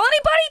can't tell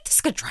anybody? This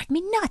is going to drive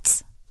me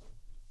nuts.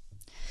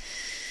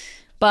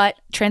 But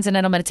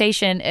transcendental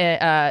meditation,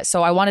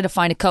 so I wanted to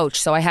find a coach.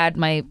 So I had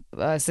my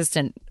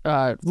assistant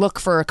look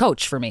for a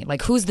coach for me.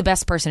 Like, who's the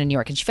best person in New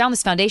York? And she found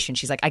this foundation.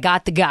 She's like, I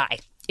got the guy.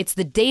 It's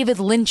the David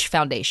Lynch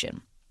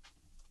Foundation.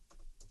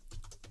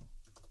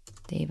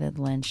 David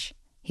Lynch.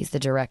 He's the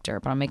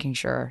director, but I'm making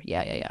sure.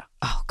 Yeah.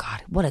 Oh,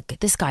 God.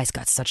 This guy's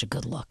got such a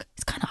good look.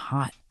 He's kind of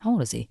hot. How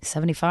old is he?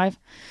 75?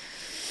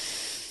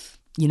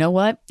 You know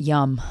what?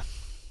 Yum.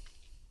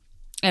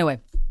 Anyway.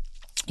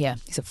 Yeah,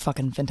 he's a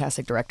fucking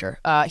fantastic director.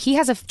 He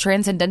has a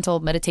transcendental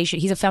meditation.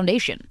 He's a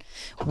foundation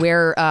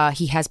where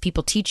he has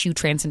people teach you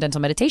transcendental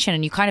meditation,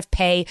 and you kind of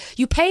pay.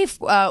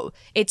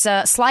 It's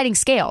a sliding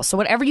scale. So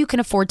whatever you can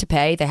afford to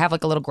pay, they have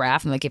like a little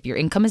graph, and like if your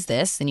income is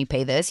this, then you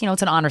pay this. You know,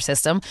 it's an honor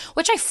system,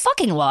 which I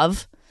fucking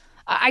love.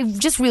 I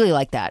just really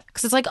like that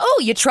because it's like,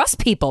 oh, you trust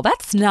people.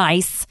 That's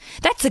nice.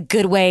 That's a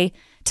good way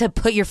to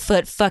put your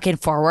foot fucking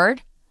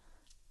forward.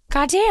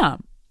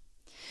 Goddamn.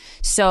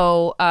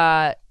 So,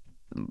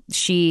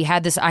 she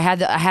had this. I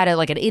had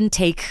like an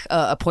intake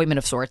appointment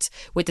of sorts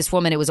with this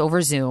woman. It was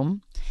over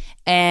Zoom,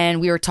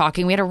 and we were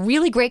talking. We had a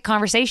really great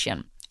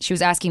conversation. She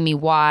was asking me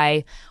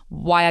why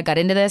I got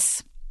into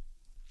this,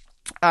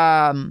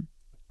 and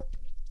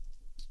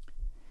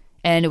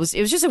it was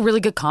just a really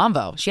good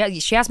convo.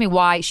 She asked me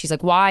why. She's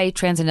like, why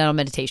transcendental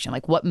meditation?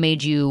 Like, what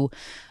made you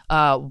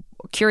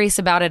curious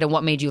about it, and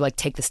what made you like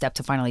take the step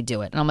to finally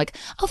do it? And I'm like,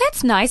 oh,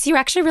 that's nice. You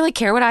actually really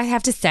care what I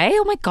have to say?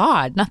 Oh my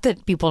God. Not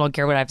that people don't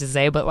care what I have to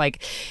say, but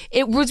like,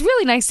 it was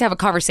really nice to have a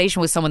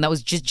conversation with someone that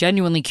was just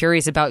genuinely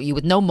curious about you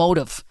with no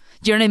motive.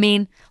 Do you know what I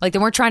mean? Like, they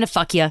weren't trying to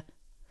fuck you.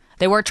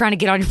 They weren't trying to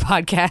get on your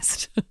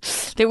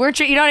podcast. They weren't,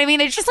 you know what I mean?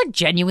 They're just like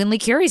genuinely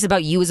curious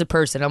about you as a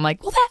person. I'm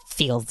like, well, that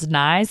feels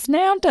nice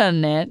now,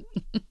 doesn't it?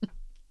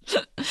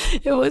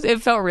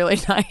 It felt really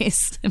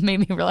nice. It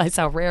made me realize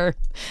how rare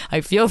I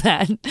feel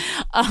that.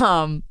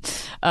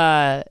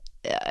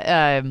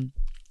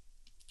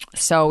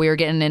 So we were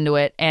getting into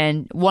it,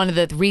 and one of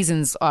the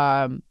reasons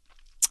I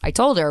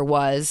told her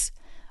was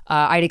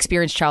I'd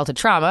experienced childhood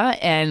trauma,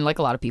 and like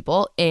a lot of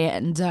people,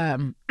 and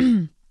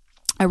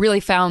I really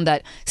found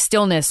that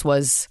stillness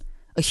was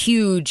a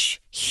huge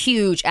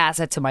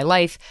asset to my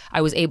life.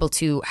 I was able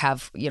to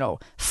have,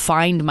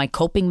 find my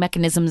coping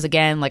mechanisms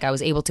again. Like, I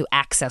was able to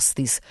access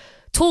these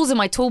tools in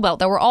my tool belt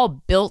that we're all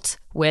built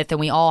with and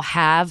we all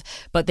have,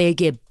 but they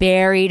get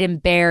buried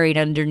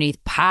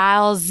underneath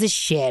piles of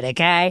shit,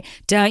 okay?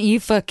 Don't you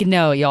fucking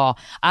know it, y'all.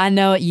 I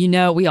know it, you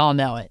know it, we all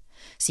know it.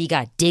 So you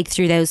got to dig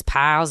through those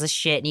piles of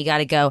shit, and you got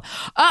to go,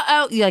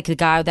 like the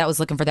guy that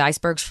was looking for the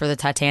icebergs for the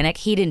Titanic.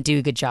 He didn't do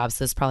a good job,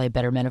 so that's probably a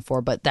better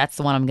metaphor, but that's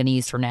the one I'm going to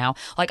use for now.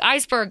 Like,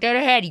 iceberg, get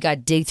ahead. You got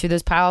to dig through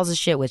those piles of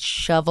shit with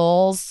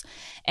shovels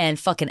and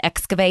fucking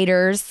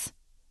excavators,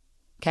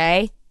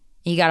 okay?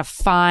 You got to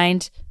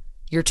find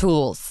your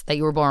tools that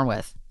you were born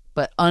with,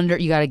 but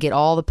you got to get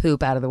all the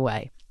poop out of the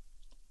way.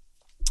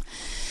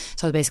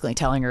 So I was basically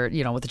telling her,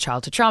 with the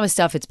childhood trauma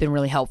stuff, it's been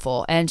really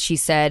helpful. And she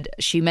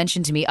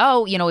mentioned to me,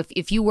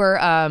 if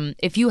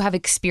you have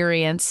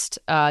experienced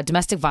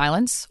domestic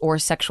violence or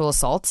sexual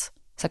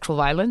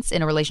violence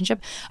in a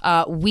relationship,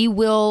 we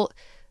will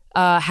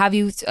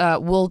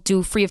we'll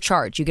do free of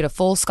charge. You get a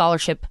full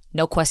scholarship,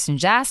 no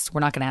questions asked.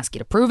 We're not going to ask you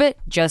to prove it.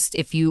 Just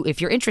if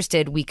you're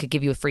interested, we could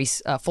give you a free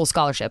full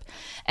scholarship.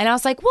 And I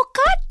was like, well,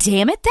 God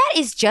damn it, that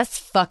is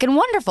just fucking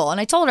wonderful. And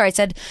I told her, I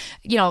said,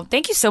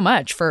 thank you so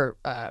much for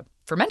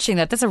mentioning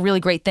that. That's a really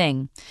great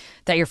thing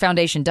that your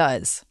foundation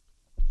does.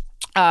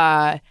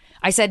 I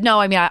I said, no,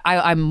 I mean,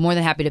 I'm more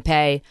than happy to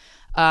pay.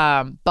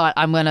 But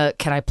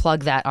can I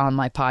plug that on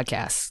my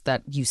podcast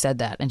that you said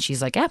that? And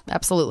she's like, yeah,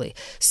 absolutely.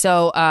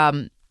 So,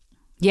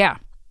 yeah.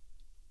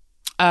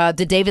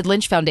 The David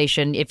Lynch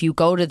Foundation, if you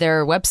go to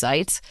their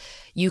website,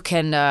 you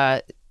can,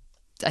 I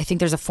think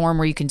there's a form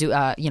where you can do,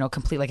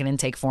 complete like an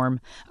intake form,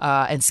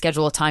 and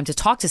schedule a time to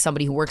talk to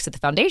somebody who works at the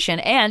foundation.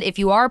 And if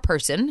you are a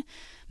person,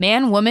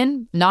 man,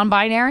 woman,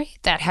 non-binary,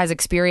 that has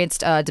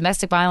experienced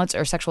domestic violence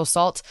or sexual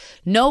assault,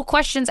 no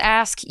questions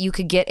asked, you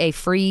could get a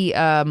free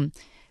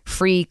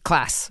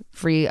class.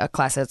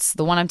 It's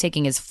the one I'm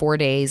taking is 4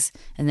 days,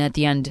 and then at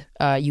the end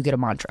you get a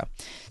mantra.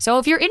 So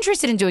if you're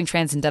interested in doing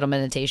transcendental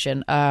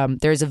meditation,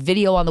 there's a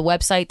video on the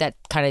website that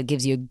kind of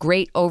gives you a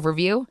great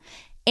overview.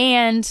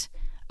 And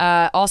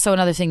also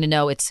another thing to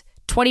know, it's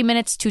 20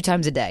 minutes 2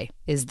 times a day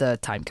is the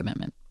time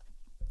commitment.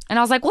 And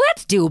I was like, well,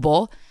 that's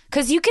doable,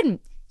 because you could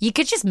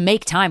just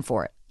make time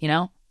for it, you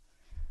know?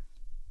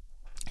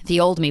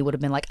 The old me would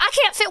have been like, I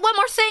can't fit one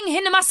more thing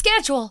into my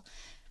schedule.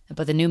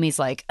 But the new me's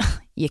like,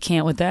 you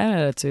can't with that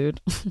attitude.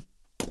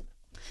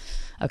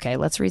 Okay,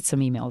 let's read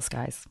some emails,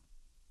 guys.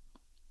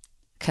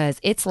 Because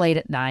it's late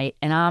at night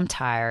and I'm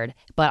tired,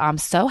 but I'm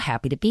so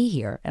happy to be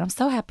here. And I'm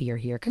so happy you're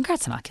here.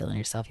 Congrats on not killing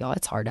yourself, y'all.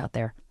 It's hard out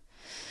there.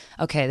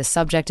 Okay, the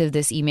subject of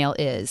this email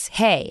is,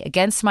 hey,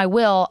 against my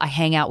will, I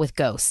hang out with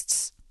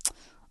ghosts.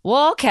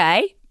 Well,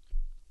 okay.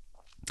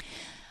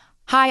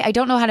 Hi, I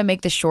don't know how to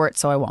make this short,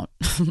 so I won't.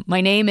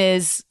 My name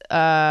is...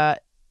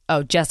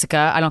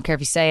 Jessica, I don't care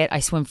if you say it. I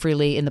swim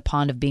freely in the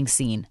pond of being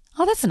seen.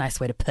 Oh, that's a nice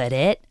way to put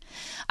it.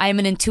 I am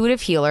an intuitive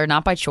healer,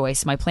 not by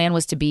choice. My plan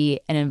was to be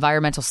an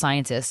environmental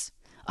scientist.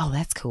 Oh,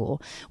 that's cool.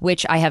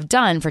 Which I have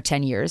done for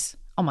 10 years.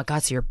 Oh my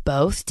God, so you're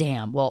both?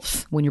 Damn. Well,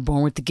 when you're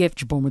born with the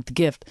gift, you're born with the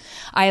gift.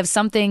 I have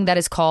something that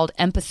is called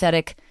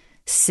empathetic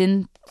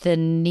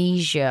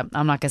synesthesia.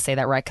 I'm not going to say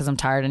that right because I'm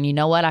tired. And you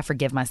know what? I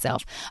forgive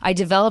myself. I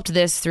developed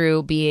this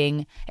through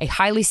being a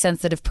highly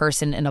sensitive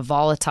person in a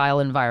volatile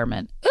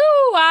environment.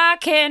 Ooh, I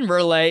can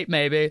relate,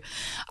 maybe.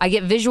 I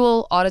get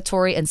visual,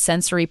 auditory, and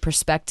sensory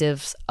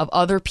perspectives of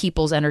other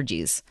people's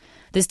energies.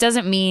 This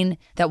doesn't mean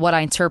that what I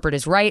interpret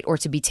is right or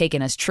to be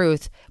taken as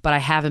truth, but I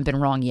haven't been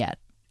wrong yet.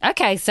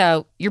 Okay,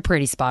 so you're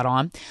pretty spot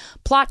on.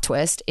 Plot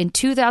twist. In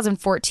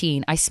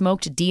 2014, I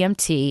smoked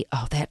DMT.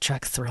 Oh, that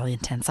drug's really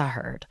intense, I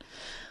heard.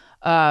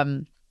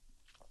 And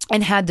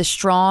had the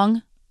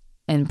strong,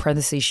 in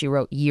parentheses she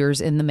wrote, years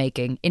in the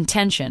making,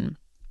 intention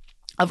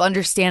of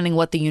understanding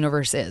what the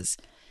universe is.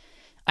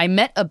 I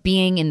met a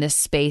being in this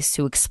space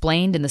who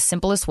explained in the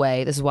simplest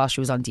way, this is while she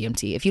was on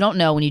DMT. If you don't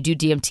know, when you do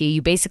DMT,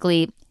 you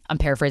basically, I'm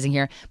paraphrasing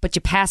here, but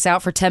you pass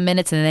out for 10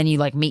 minutes and then you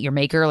like meet your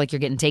maker, like you're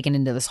getting taken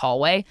into this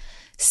hallway.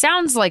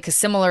 Sounds like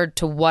similar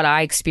to what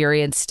I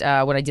experienced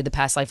when I did the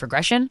past life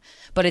regression,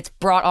 but it's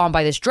brought on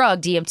by this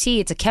drug,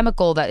 DMT. It's a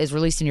chemical that is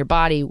released in your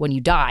body when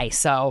you die.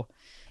 So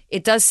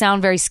it does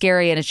sound very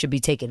scary, and it should be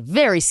taken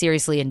very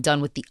seriously and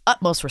done with the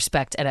utmost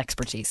respect and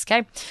expertise,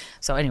 okay?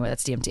 So anyway,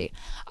 that's DMT.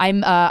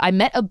 I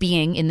met a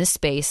being in this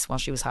space while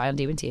she was high on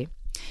DMT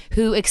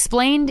who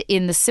explained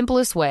in the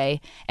simplest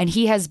way, and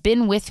he has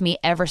been with me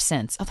ever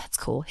since. Oh, that's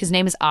cool. His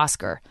name is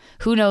Oscar.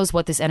 Who knows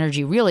what this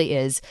energy really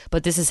is,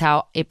 but this is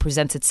how it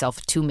presents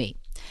itself to me.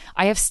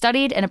 I have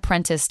studied and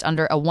apprenticed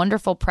under a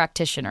wonderful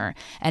practitioner,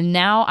 and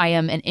now I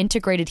am an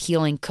integrated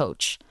healing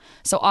coach.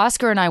 So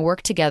Oscar and I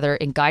work together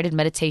in guided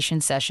meditation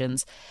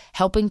sessions,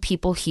 helping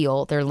people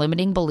heal their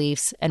limiting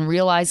beliefs and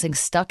realizing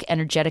stuck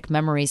energetic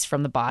memories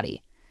from the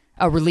body.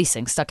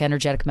 Releasing stuck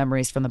energetic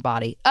memories from the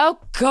body. Oh,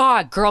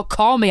 God, girl,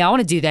 call me. I want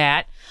to do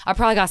that. I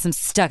probably got some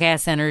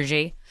stuck-ass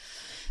energy.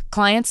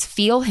 Clients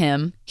feel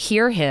him,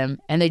 hear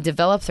him, and they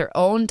develop their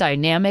own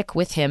dynamic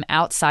with him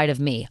outside of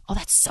me. Oh,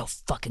 that's so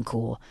fucking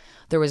cool.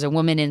 There was a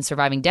woman in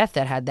Surviving Death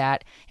that had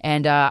that,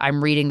 and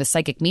I'm reading The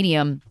Psychic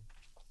Medium,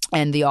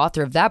 and the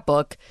author of that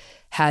book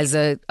has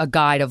a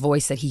guide, a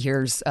voice that he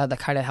hears that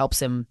kind of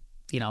helps him,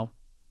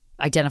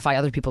 identify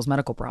other people's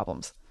medical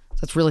problems.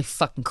 That's really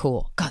fucking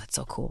cool. God, that's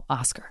so cool.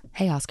 Oscar.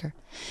 Hey, Oscar.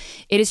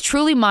 It is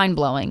truly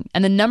mind-blowing,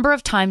 and the number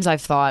of times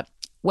I've thought,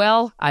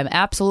 well, I'm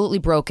absolutely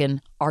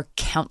broken, are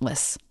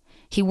countless.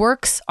 He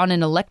works on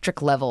an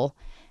electric level,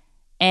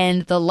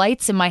 and the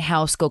lights in my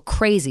house go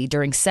crazy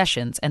during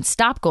sessions and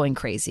stop going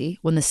crazy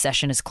when the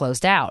session is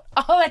closed out.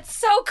 Oh, that's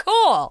so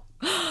cool.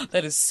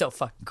 That is so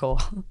fucking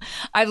cool.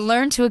 I've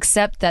learned to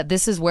accept that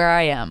this is where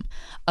I am,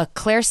 a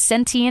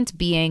clairsentient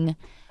being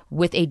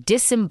with a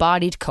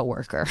disembodied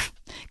coworker.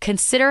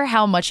 Consider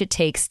how much it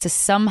takes to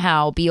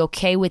somehow be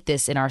okay with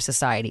this in our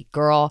society.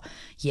 Girl,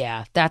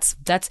 yeah, that's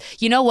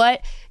you know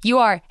what? You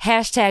are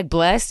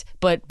 #blessed,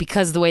 but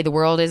because of the way the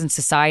world is in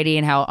society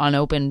and how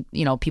unopen,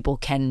 people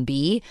can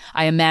be,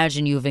 I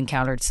imagine you've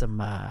encountered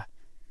some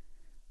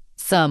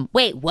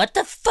wait, what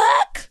the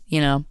fuck?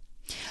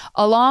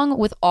 Along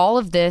with all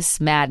of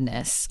this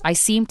madness, I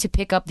seem to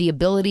pick up the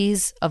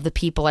abilities of the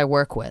people I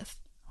work with.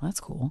 Well, that's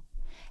cool.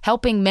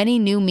 Helping many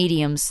new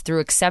mediums through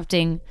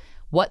accepting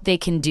what they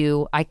can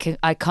do. I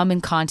come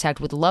in contact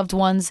with loved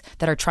ones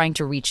that are trying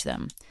to reach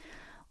them.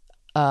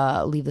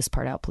 Leave this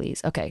part out,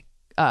 please. Okay.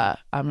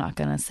 I'm not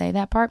going to say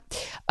that part.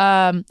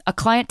 A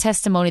client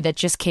testimony that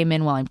just came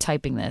in while I'm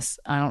typing this.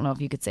 I don't know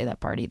if you could say that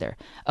part either.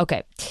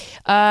 Okay.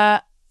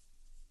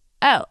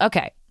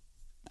 Okay.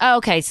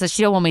 Okay, so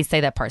she don't want me to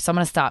say that part, so I'm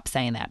going to stop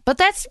saying that. But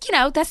that's,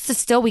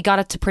 still, we got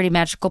it to pretty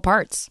magical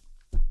parts.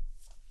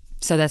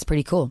 So that's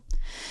pretty cool.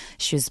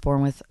 She was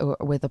born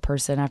with a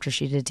person after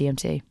she did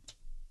DMT.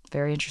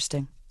 Very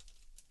interesting.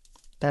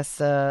 That's,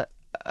 God.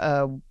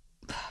 I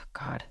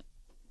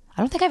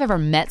don't think I've ever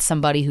met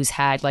somebody who's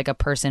had like a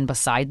person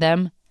beside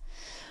them.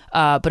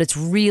 But it's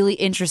really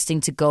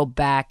interesting to go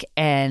back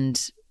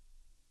and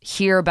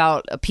hear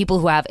about people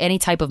who have any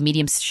type of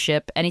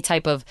mediumship, any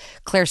type of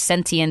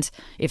clairsentient.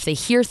 If they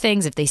hear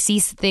things, if they see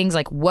things,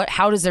 like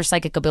how does their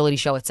psychic ability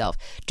show itself?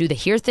 Do they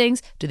hear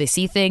things? Do they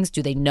see things?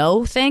 Do they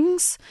know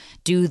things?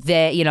 Do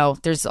they,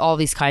 there's all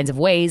these kinds of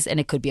ways,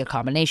 and it could be a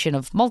combination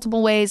of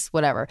multiple ways,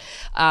 whatever.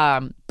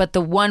 But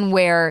the one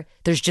where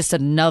there's just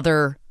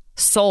another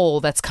soul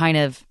that's kind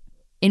of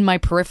in my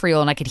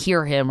peripheral and I could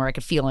hear him or I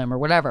could feel him or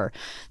whatever,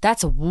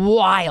 that's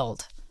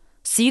wild.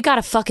 So you got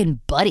a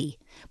fucking buddy.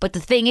 But the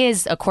thing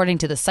is, according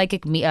to the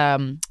psychic,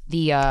 the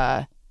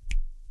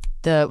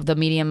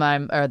medium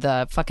or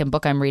the fucking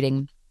book I'm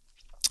reading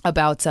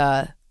about,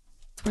 what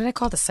did I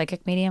call it? The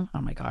psychic medium?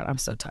 Oh my God, I'm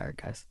so tired,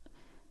 guys.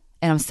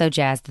 And I'm so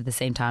jazzed at the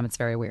same time. It's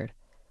very weird.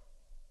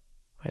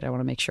 Wait, I want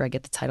to make sure I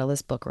get the title of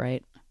this book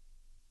right.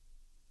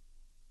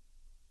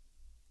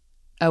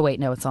 Oh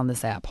wait, no, it's on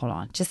this app. Hold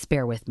on. Just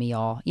bear with me,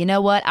 y'all. You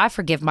know what? I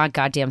forgive my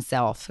goddamn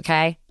self,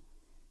 okay?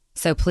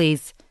 So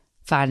please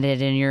find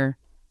it in your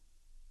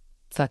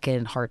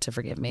fucking heart to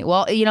forgive me.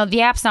 Well,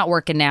 the app's not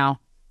working now,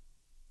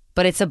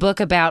 but it's a book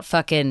about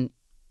fucking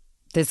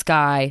this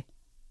guy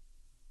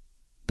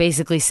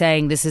basically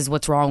saying this is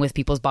what's wrong with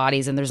people's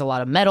bodies, and there's a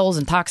lot of metals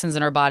and toxins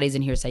in our bodies,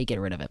 and here's how you get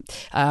rid of it.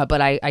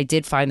 But I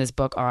did find this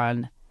book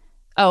on,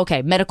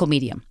 medical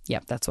medium.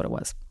 Yep, that's what it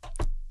was.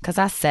 Because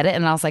I said it,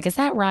 and I was like, is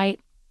that right?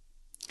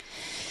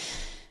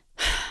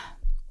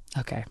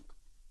 Okay.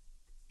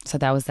 So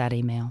that was that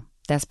email.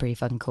 That's pretty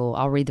fucking cool.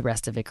 I'll read the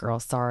rest of it, girl.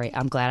 Sorry.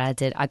 I'm glad I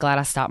did. I'm glad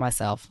I stopped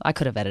myself. I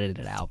could have edited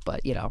it out,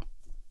 but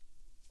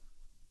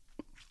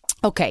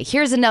Okay,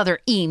 here's another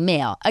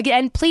email.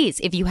 Again, please,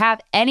 if you have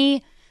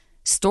any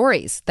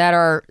stories that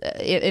are,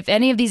 if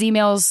any of these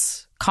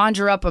emails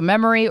conjure up a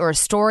memory or a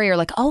story or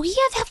like, oh yeah,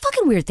 that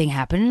fucking weird thing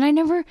happened and I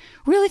never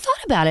really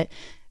thought about it,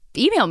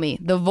 email me,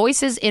 the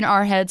Voices in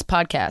Our Heads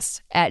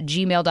podcast at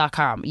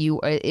gmail.com.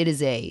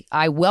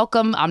 I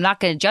welcome, I'm not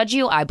going to judge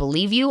you. I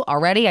believe you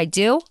already. I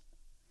do.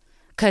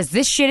 Because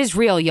this shit is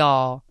real,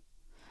 y'all.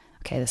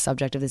 Okay, the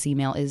subject of this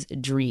email is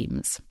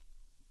dreams.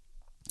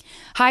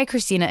 Hi,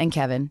 Christina and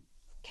Kevin.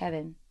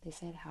 Kevin, they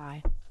said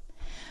hi.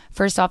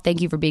 First off,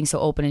 thank you for being so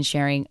open and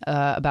sharing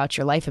about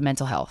your life and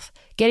mental health.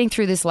 Getting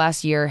through this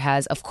last year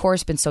has, of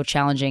course, been so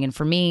challenging. And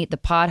for me, the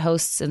pod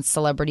hosts and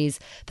celebrities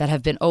that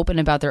have been open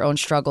about their own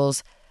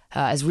struggles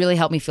has really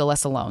helped me feel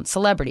less alone.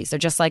 Celebrities, they're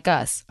just like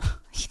us.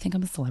 You think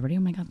I'm a celebrity? Oh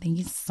my God, thank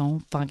you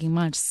so fucking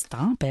much.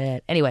 Stop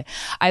it. Anyway,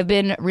 I've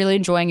been really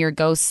enjoying your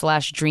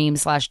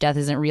ghost/dream/death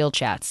isn't real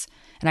chats.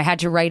 And I had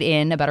to write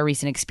in about a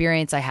recent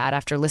experience I had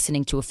after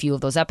listening to a few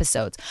of those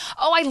episodes.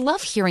 Oh, I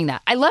love hearing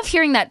that. I love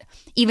hearing that,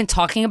 even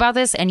talking about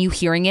this and you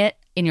hearing it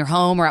in your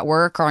home or at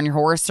work or on your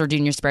horse or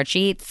doing your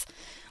spreadsheets,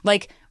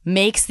 like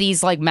makes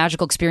these like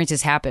magical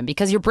experiences happen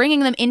because you're bringing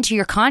them into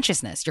your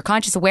consciousness, your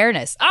conscious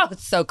awareness. Oh,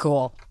 it's so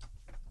cool.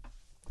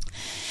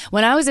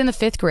 When I was in the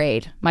 5th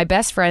grade, my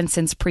best friend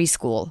since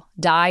preschool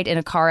died in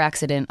a car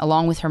accident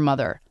along with her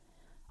mother.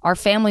 Our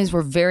families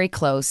were very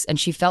close and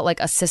she felt like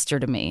a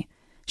sister to me.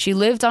 She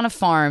lived on a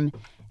farm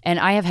and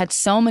I have had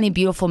so many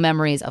beautiful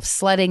memories of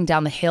sledding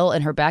down the hill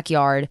in her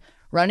backyard,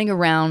 running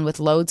around with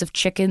loads of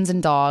chickens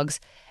and dogs,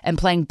 and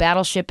playing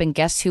Battleship and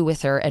Guess Who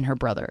with her and her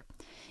brother.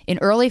 In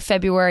early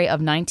February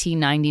of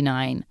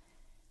 1999,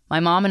 my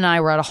mom and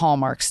I were at a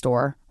Hallmark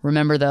store.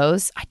 Remember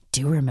those? I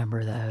do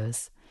remember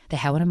those. They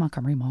had one in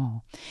Montgomery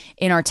Mall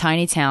in our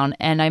tiny town,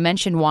 and I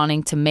mentioned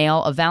wanting to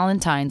mail a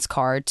Valentine's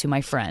card to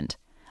my friend.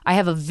 I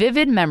have a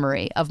vivid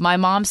memory of my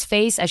mom's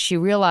face as she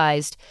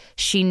realized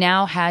she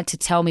now had to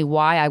tell me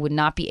why I would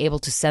not be able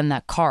to send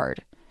that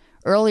card.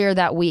 Earlier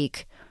that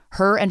week,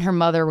 her and her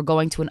mother were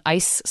going to an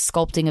ice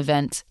sculpting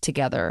event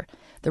together.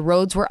 The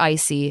roads were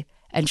icy,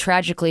 and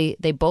tragically,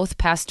 they both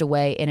passed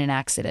away in an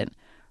accident.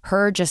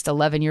 Her just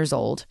 11 years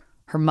old,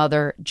 her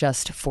mother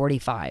just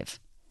 45.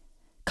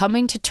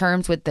 Coming to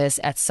terms with this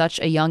at such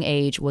a young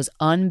age was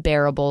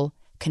unbearable,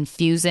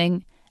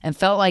 confusing, and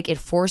felt like it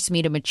forced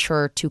me to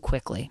mature too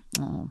quickly.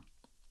 Oh.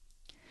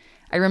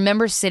 I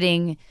remember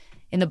sitting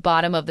in the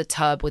bottom of the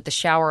tub with the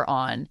shower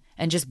on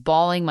and just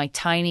bawling my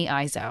tiny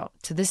eyes out.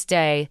 To this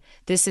day,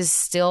 this is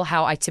still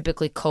how I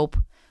typically cope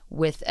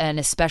with an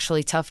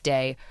especially tough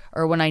day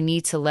or when I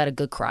need to let a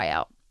good cry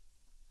out.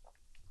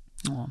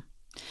 Oh.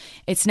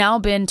 It's now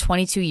been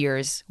 22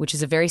 years, which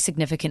is a very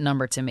significant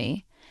number to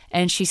me.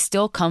 And she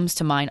still comes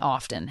to mind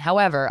often.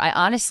 However, I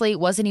honestly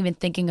wasn't even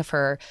thinking of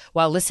her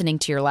while listening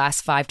to your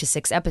last 5 to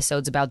 6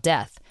 episodes about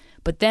death.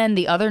 But then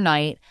the other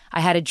night,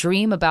 I had a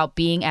dream about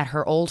being at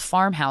her old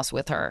farmhouse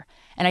with her.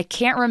 and I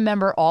can't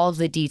remember all of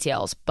the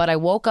details, but I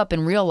woke up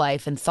in real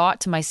life and thought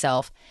to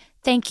myself,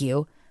 thank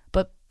you,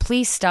 but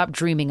please stop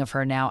dreaming of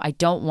her now. I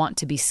don't want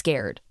to be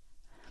scared.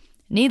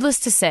 Needless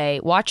to say,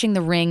 watching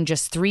The Ring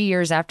just 3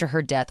 years after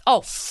her death,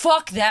 oh,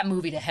 fuck that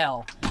movie to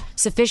hell,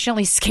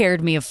 sufficiently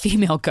scared me of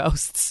female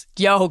ghosts.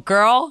 Yo,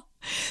 girl,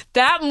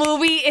 that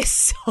movie is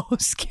so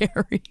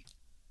scary.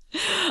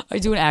 I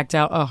do an act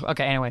out. Oh,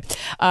 okay. Anyway,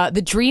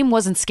 the dream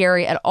wasn't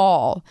scary at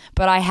all,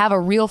 but I have a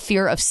real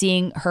fear of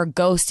seeing her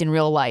ghost in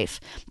real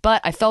life.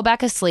 But I fell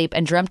back asleep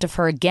and dreamt of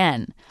her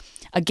again.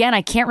 Again,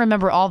 I can't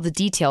remember all the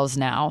details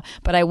now,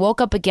 but I woke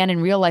up again in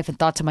real life and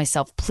thought to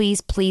myself, please,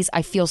 please,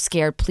 I feel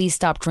scared. Please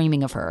stop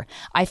dreaming of her.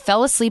 I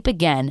fell asleep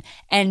again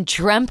and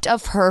dreamt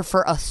of her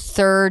for a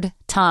third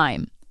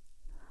time.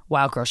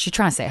 Wow, girl, she's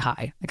trying to say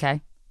hi,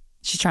 okay?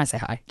 She's trying to say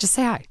hi. Just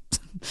say hi.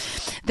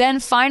 Then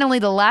finally,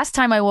 the last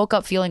time I woke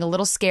up feeling a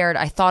little scared,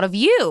 I thought of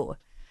you.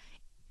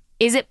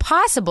 Is it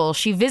possible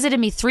she visited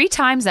me 3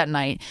 times that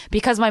night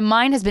because my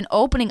mind has been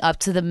opening up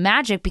to the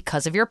magic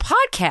because of your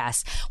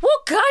podcast? Well,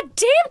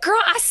 goddamn,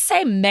 girl, I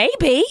say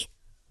maybe.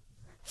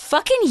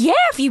 Fucking yeah,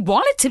 if you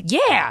wanted to.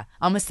 Yeah,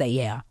 I'm going to say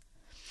yeah.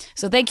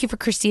 So thank you for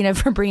Christina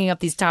for bringing up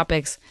these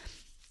topics.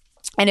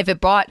 And if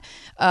it brought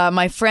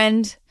my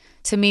friend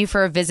to me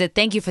for a visit,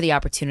 thank you for the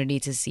opportunity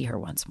to see her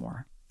once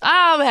more.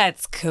 Oh,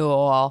 that's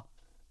cool.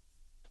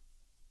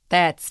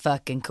 That's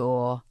fucking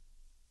cool.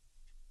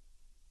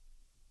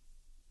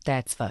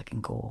 That's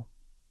fucking cool.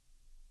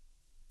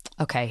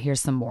 Okay,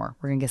 here's some more.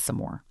 We're going to get some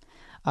more.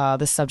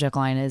 The subject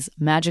line is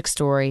magic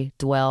story,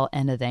 dwell,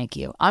 and a thank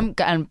you. I'm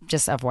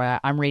just FYI,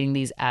 I'm reading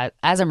these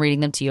as I'm reading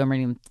them to you. I'm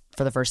reading them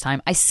for the first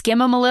time. I skim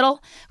them a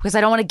little because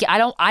I don't want to I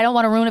don't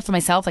want to ruin it for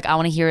myself. Like I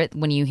want to hear it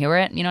when you hear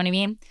it. You know what I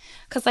mean?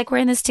 Because like we're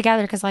in this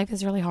together because life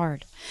is really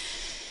hard.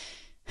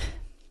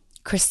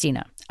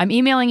 Christina, I'm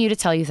emailing you to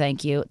tell you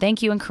thank you.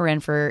 Thank you and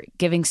Corinne for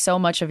giving so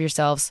much of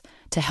yourselves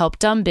to help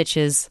dumb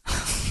bitches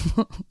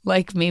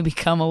like me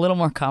become a little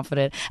more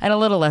confident and a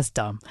little less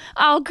dumb.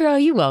 Oh, girl,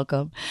 you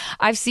welcome.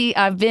 I've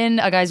been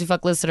a Guys Who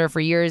Fuck listener for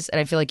years, and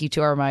I feel like you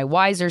two are my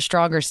wiser,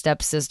 stronger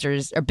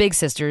stepsisters or big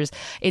sisters,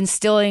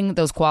 instilling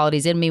those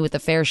qualities in me with a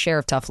fair share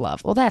of tough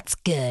love. Well, that's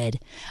good.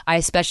 I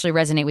especially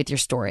resonate with your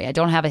story. I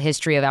don't have a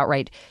history of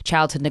outright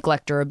childhood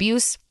neglect or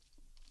abuse.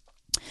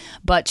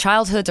 But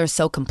childhoods are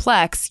so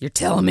complex, you're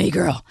telling me,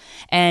 girl.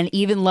 And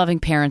even loving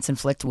parents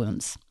inflict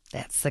wounds.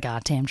 That's the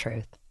goddamn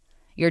truth.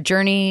 Your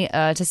journey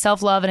to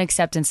self-love and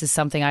acceptance is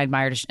something I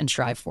admire and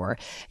strive for.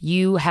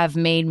 You have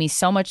made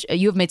so much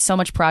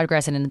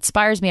progress, and it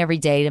inspires me every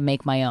day to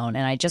make my own.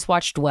 And I just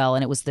watched Dwell,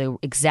 and it was the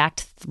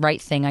exact right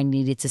thing I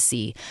needed to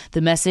see.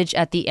 The message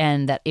at the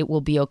end that it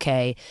will be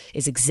okay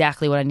is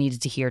exactly what I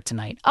needed to hear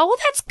tonight. Oh, well,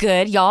 that's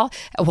good, y'all.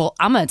 Well,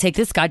 I'm going to take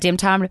this goddamn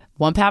time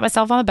to pat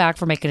myself on the back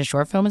for making a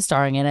short film and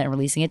starring in it and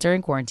releasing it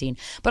during quarantine.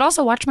 But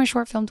also watch my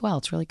short film Dwell.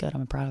 It's really good.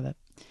 I'm proud of it.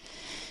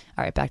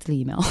 All right, back to the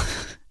email.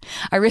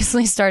 I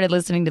recently started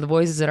listening to the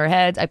voices in our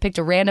heads. I picked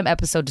a random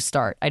episode to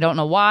start. I don't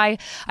know why.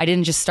 I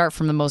didn't just start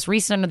from the most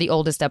recent or the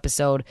oldest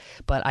episode,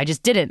 but I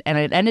just didn't. And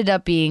it ended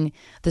up being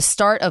the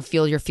start of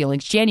Feel Your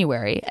Feelings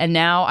January. And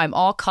now I'm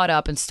all caught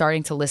up and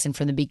starting to listen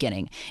from the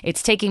beginning.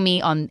 It's taking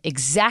me on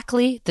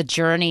exactly the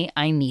journey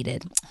I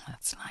needed.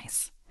 That's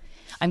nice.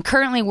 I'm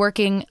currently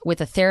working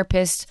with a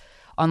therapist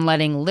on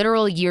letting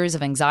literal years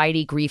of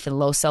anxiety, grief, and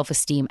low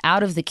self-esteem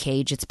out of the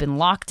cage it's been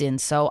locked in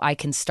so I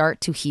can start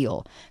to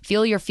heal.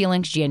 Feel Your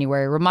Feelings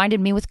January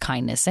reminded me with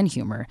kindness and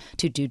humor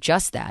to do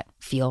just that,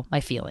 feel my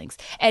feelings.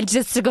 And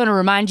just to going to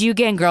remind you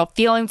again, girl,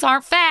 feelings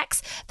aren't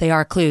facts. They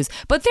are clues,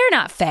 but they're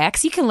not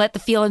facts. You can let the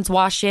feelings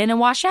wash in and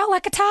wash out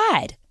like a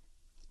tide.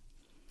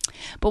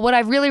 But what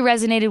I've really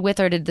resonated with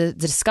are the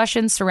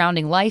discussions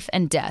surrounding life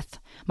and death.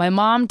 My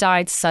mom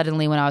died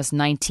suddenly when I was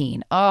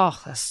 19. Oh,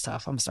 that's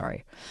tough. I'm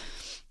sorry.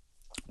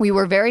 We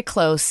were very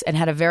close and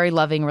had a very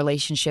loving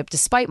relationship,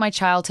 despite my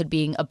childhood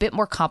being a bit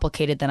more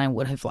complicated than I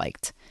would have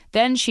liked.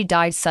 Then she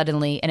died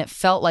suddenly, and it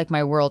felt like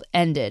my world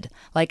ended,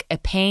 like a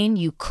pain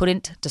you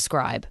couldn't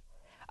describe.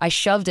 I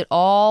shoved it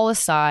all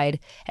aside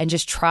and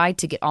just tried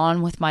to get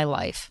on with my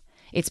life.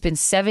 It's been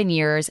 7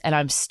 years, and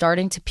I'm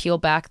starting to peel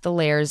back the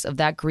layers of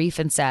that grief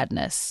and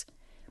sadness.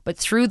 But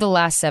through the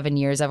last 7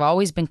 years, I've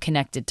always been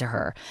connected to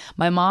her.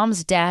 My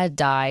mom's dad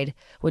died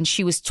when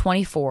she was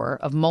 24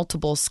 of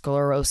multiple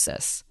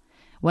sclerosis.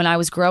 When I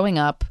was growing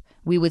up,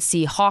 we would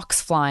see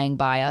hawks flying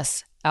by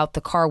us out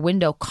the car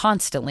window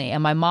constantly,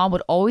 and my mom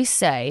would always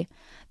say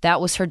that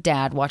was her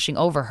dad watching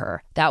over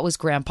her. That was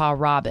Grandpa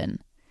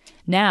Robin.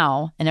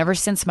 Now, and ever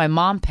since my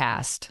mom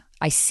passed,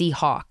 I see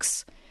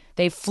hawks.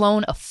 They've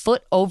flown a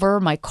foot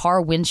over my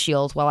car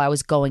windshield while I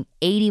was going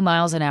 80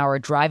 miles an hour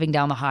driving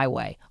down the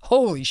highway.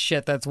 Holy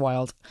shit, that's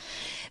wild.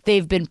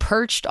 They've been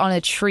perched on a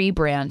tree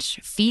branch,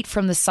 feet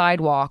from the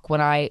sidewalk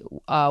when I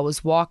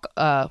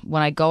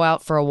go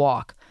out for a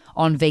walk.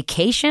 On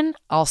vacation,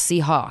 I'll see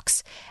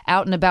hawks.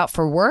 Out and about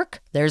for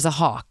work, there's a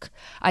hawk.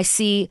 I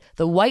see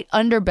the white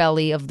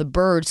underbelly of the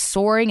bird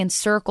soaring in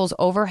circles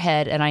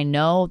overhead, and I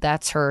know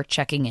that's her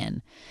checking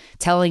in,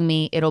 telling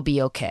me it'll be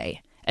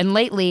okay. and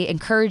lately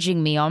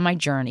encouraging me on my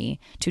journey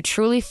to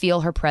truly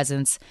feel her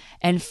presence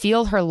and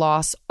feel her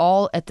loss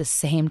all at the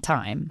same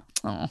time.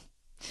 Oh.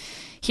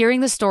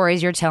 Hearing the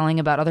stories you're telling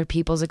about other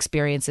people's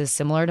experiences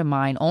similar to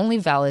mine only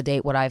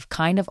validate what I've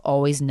kind of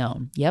always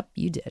known. Yep,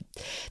 you did.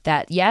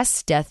 That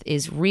yes, death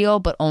is real,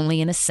 but only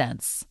in a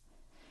sense.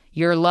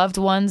 Your loved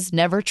ones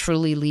never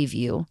truly leave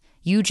you.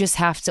 You just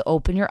have to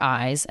open your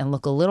eyes and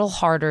look a little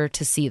harder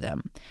to see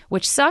them,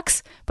 which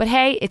sucks, but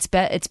hey, it's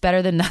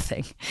better than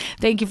nothing.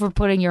 Thank you for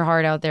putting your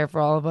heart out there for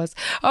all of us.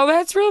 Oh,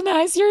 that's real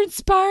nice. You're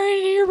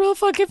inspiring and you're real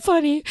fucking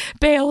funny.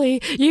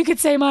 Bailey, you could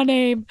say my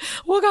name.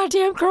 Well,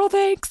 goddamn girl,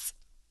 thanks.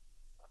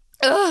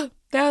 Ugh,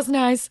 that was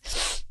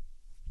nice.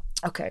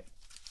 Okay.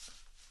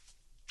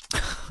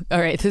 All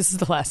right, this is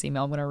the last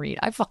email I'm going to read.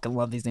 I fucking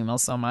love these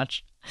emails so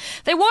much.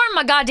 They warm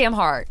my goddamn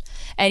heart.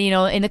 And,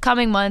 in the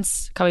coming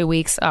months, coming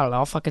weeks, I don't know,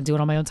 I'll fucking do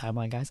it on my own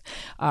timeline, guys.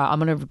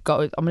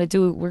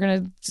 We're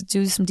going to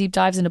do some deep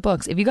dives into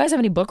books. If you guys have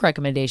any book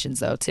recommendations,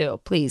 though,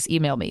 too, please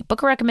email me.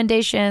 Book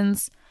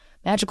recommendations,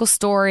 magical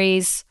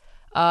stories.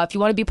 If you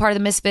want to be part of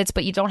the Misfits,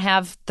 but you don't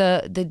have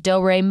the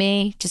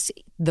do-re-mi, just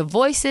the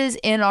Voices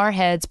in Our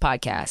Heads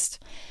podcast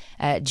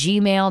at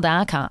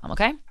gmail.com,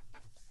 okay?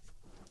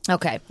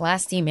 Okay,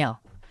 last email.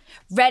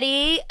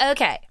 Ready?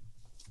 Okay.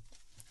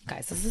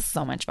 Guys, this is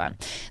so much fun.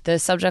 The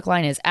subject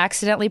line is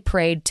accidentally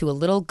prayed to a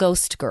little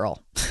ghost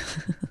girl.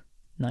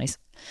 Nice.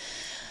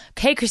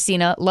 Hey,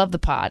 Christina, love the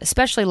pod.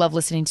 Especially love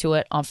listening to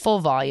it on full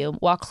volume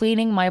while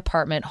cleaning my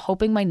apartment,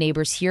 hoping my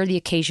neighbors hear the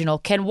occasional,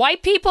 "Can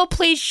white people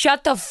please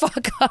shut the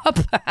fuck up?"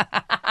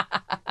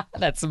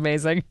 That's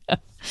amazing.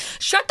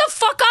 Shut the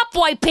fuck up,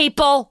 white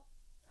people.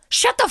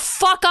 Shut the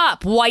fuck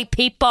up, white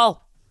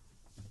people.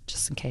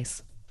 Just in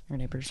case your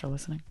neighbors are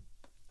listening.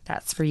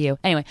 That's for you.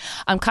 Anyway,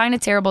 I'm kind of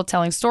terrible at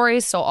telling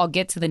stories, so I'll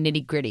get to the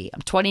nitty gritty.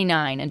 I'm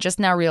 29 and just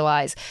now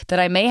realize that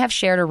I may have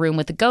shared a room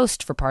with a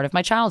ghost for part of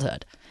my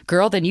childhood.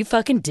 Girl, then you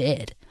fucking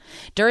did.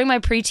 During my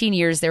preteen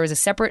years, there were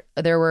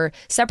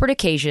separate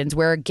occasions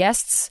where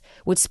guests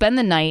would spend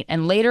the night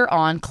and later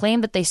on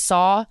claim that they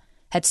saw,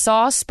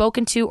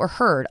 spoken to, or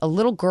heard a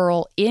little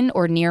girl in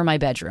or near my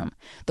bedroom.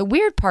 The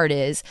weird part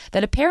is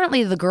that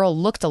apparently the girl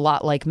looked a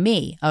lot like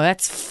me. Oh,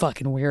 that's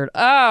fucking weird.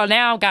 Oh,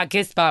 now I've got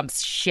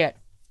goosebumps. Shit.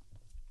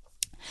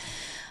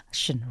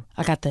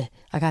 I got the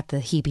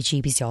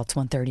heebie-jeebies, y'all. It's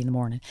 1:30 in the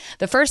morning.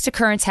 The first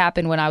occurrence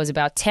happened when I was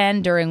about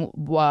 10 during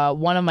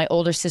one of my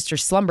older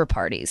sister's slumber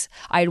parties.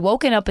 I had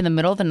woken up in the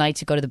middle of the night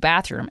to go to the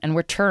bathroom and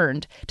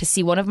returned to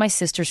see one of my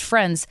sister's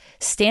friends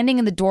standing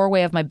in the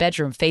doorway of my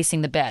bedroom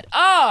facing the bed.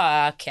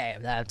 Oh, okay.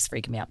 That's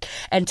freaking me out.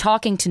 And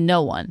talking to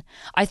no one.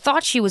 I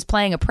thought she was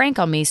playing a prank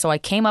on me, so I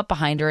came up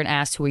behind her and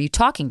asked, "Who are you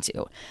talking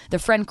to?" The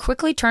friend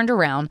quickly turned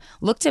around,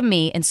 looked at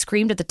me, and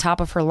screamed at the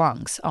top of her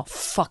lungs. Oh,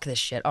 fuck this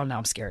shit. Oh, now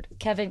I'm scared.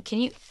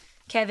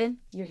 Kevin,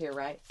 you're here,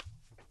 right?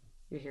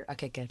 You're here.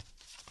 Okay, good.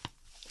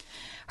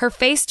 Her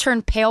face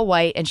turned pale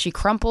white and she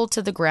crumpled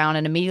to the ground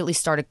and immediately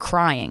started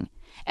crying.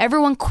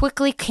 Everyone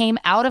quickly came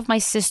out of my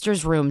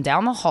sister's room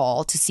down the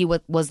hall to see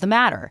what was the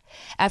matter.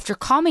 After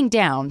calming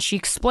down, she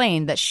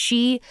explained that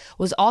she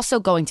was also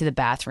going to the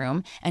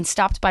bathroom and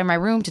stopped by my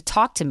room to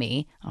talk to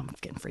me. Oh, I'm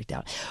getting freaked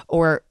out.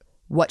 Or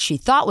what she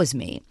thought was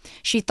me.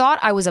 She thought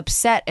I was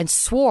upset and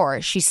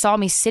swore she saw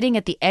me sitting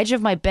at the edge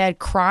of my bed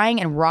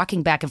crying and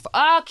rocking back and forth.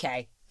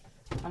 Okay.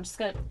 I'm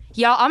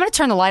gonna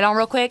turn the light on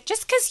real quick,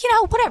 just because,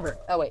 whatever.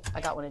 Oh, wait,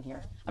 I got one in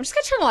here. I'm just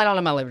gonna turn the light on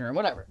in my living room,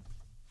 whatever.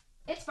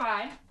 It's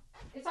fine.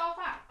 It's all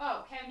fine.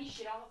 Oh, Kevin, he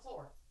shit on the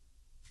floor.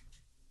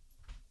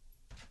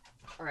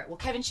 All right, well,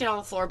 Kevin shit on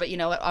the floor, but you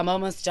know what? I'm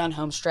almost done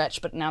home stretch,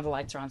 but now the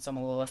lights are on, so I'm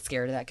a little less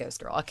scared of that ghost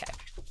girl. Okay.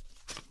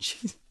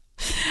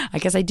 I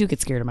guess I do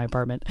get scared in my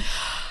apartment.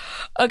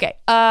 Okay,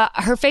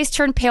 her face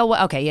turned pale.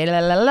 Okay, yeah, la,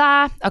 la,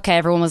 la. Okay,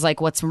 everyone was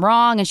like, "What's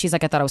wrong?" And she's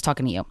like, "I thought I was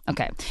talking to you."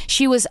 Okay,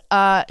 she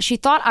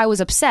thought I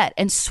was upset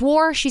and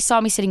swore she saw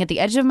me sitting at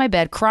the edge of my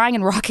bed crying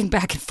and rocking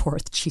back and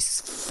forth.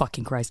 Jesus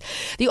fucking Christ.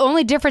 The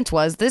only difference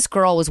was this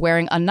girl was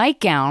wearing a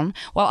nightgown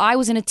while I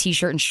was in a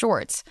t-shirt and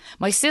shorts.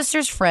 My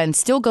sister's friend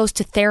still goes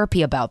to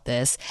therapy about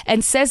this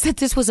and says that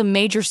this was a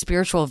major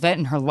spiritual event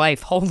in her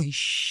life. Holy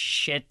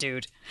shit,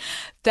 dude.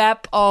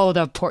 That poor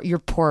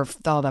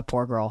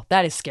girl.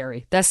 That is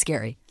scary. That's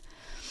scary.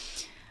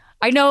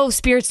 I know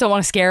spirits don't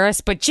want to scare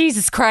us, but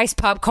Jesus Christ,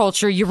 pop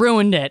culture, you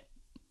ruined it.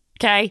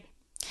 Okay?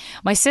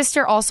 My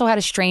sister also had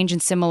a strange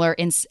and similar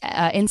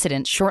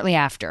incident shortly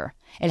after.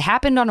 It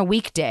happened on a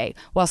weekday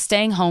while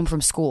staying home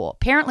from school.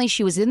 Apparently,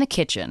 she was in the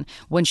kitchen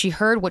when she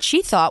heard what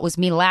she thought was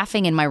me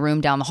laughing in my room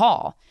down the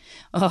hall.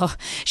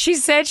 She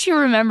said she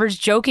remembers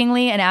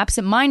jokingly and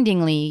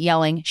absent-mindedly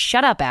yelling,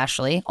 "Shut up,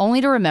 Ashley,"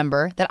 only to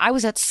remember that I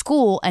was at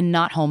school and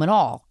not home at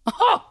all.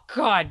 Oh,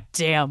 god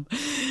damn.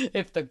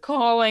 If the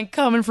call ain't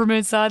coming from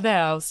inside the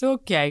house,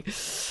 okay.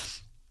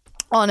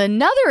 On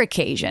another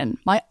occasion,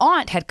 my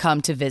aunt had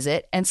come to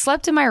visit and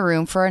slept in my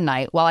room for a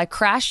night while I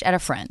crashed at a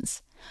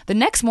friend's. The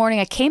next morning,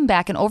 I came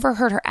back and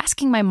overheard her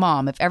asking my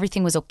mom if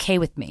everything was okay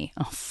with me.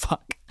 Oh,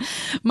 fuck.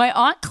 My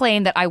aunt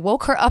claimed that I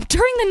woke her up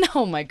during the night.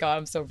 Oh, my God,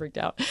 I'm so freaked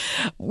out.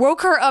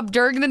 Woke her up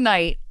during the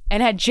night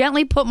and had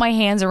gently put my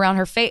hands around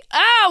her face.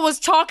 Was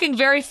talking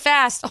very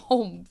fast.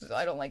 Oh,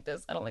 I don't like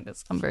this.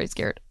 I'm very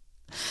scared.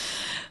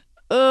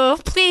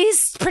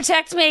 Please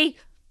protect me.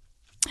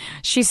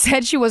 She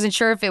said she wasn't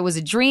sure if it was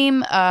a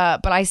dream,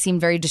 but I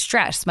seemed very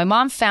distressed. My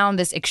mom found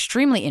this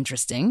extremely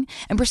interesting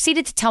and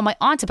proceeded to tell my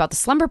aunt about the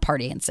slumber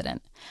party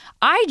incident.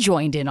 I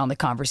joined in on the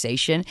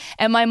conversation,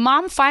 and my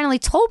mom finally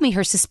told me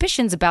her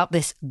suspicions about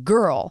this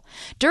girl.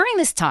 During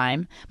this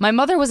time, my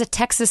mother was a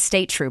Texas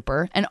state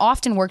trooper and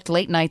often worked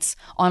late nights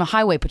on a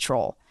highway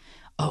patrol.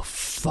 Oh,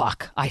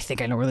 fuck. I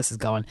think I know where this is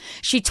going.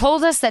 She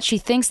told us that she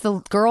thinks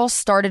the girl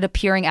started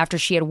appearing after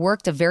she had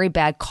worked a very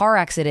bad car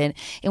accident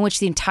in which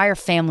the entire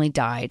family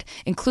died,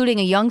 including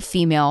a young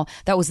female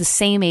that was the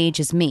same age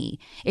as me.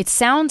 It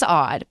sounds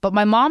odd, but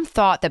my mom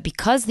thought that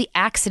because the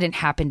accident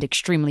happened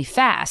extremely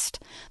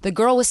fast, the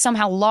girl was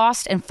somehow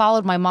lost and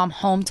followed my mom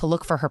home to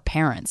look for her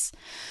parents.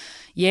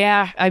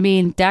 Yeah, I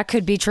mean, that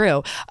could be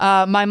true.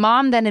 My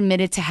mom then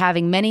admitted to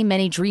having many,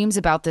 many dreams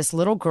about this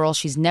little girl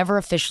she's never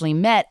officially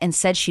met and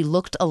said she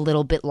looked a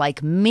little bit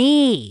like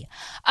me.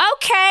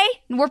 Okay,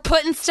 we're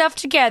putting stuff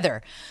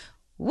together.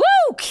 Woo,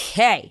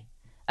 okay.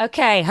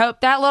 Okay,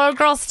 hope that little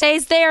girl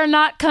stays there and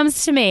not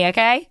comes to me,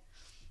 okay?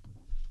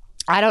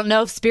 I don't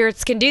know if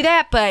spirits can do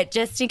that, but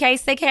just in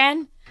case they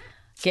can,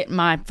 get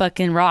my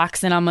fucking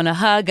rocks and I'm going to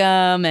hug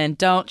them and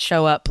don't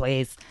show up,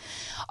 please.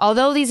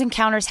 Although these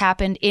encounters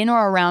happened in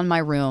or around my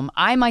room,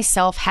 I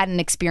myself hadn't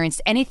experienced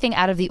anything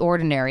out of the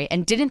ordinary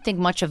and didn't think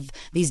much of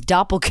these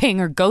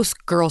doppelganger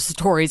ghost girl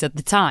stories at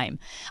the time.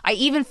 I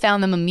even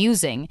found them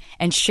amusing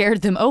and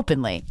shared them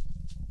openly.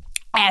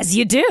 As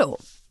you do.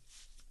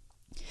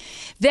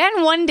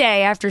 Then one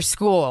day after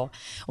school,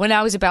 when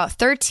I was about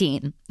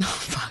 13,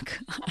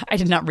 I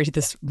did not read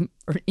this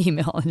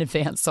email in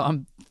advance, so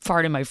I'm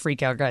pardon my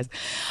freak out, guys.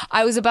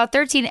 I was about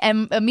 13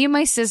 and me and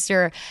my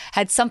sister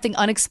had something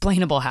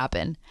unexplainable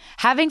happen.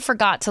 Having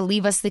forgot to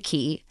leave us the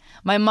key,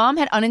 my mom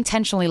had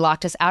unintentionally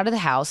locked us out of the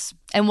house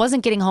and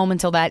wasn't getting home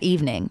until that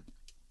evening.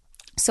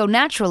 So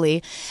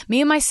naturally,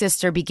 me and my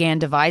sister began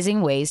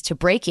devising ways to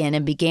break in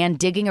and began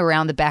digging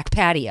around the back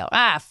patio.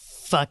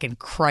 Fucking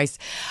Christ.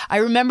 I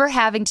remember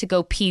having to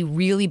go pee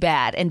really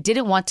bad and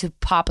didn't want to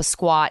pop a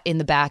squat in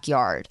the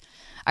backyard.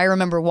 I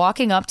remember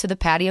walking up to the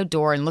patio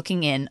door and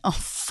looking in. Oh,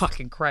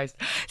 fucking Christ.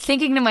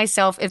 Thinking to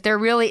myself, if there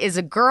really is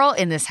a girl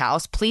in this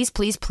house, please,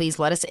 please, please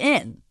let us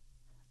in.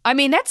 I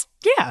mean, that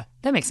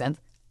makes sense.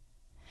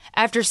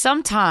 After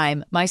some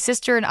time, my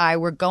sister and I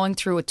were going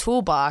through a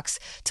toolbox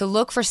to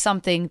look for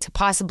something to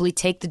possibly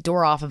take the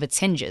door off of its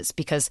hinges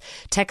because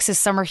Texas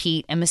summer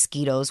heat and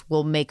mosquitoes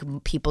will make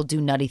people do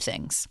nutty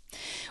things.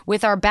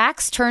 With our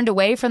backs turned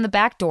away from the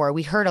back door,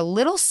 we heard a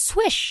little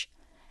swish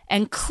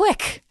and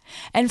click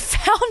and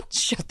found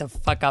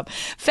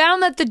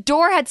that the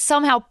door had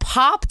somehow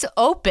popped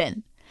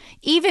open.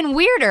 Even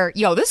weirder,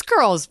 this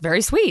girl is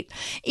very sweet.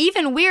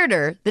 Even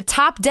weirder, the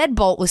top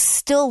deadbolt was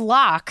still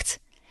locked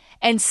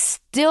and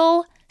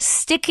still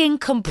sticking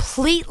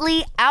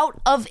completely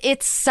out of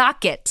its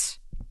socket.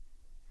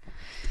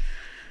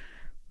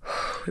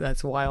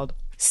 That's wild.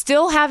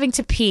 Still having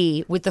to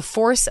pee with the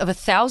force of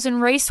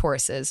 1,000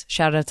 racehorses.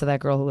 Shout out to that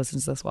girl who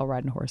listens to this while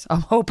riding a horse. I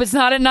hope it's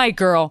not at night,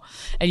 girl,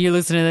 and you're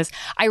listening to this.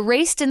 I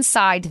raced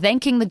inside,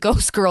 thanking the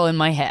ghost girl in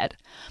my head.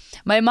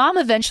 My mom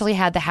eventually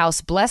had the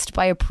house blessed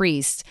by a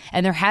priest,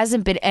 and there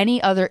hasn't been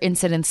any other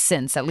incidents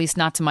since, at least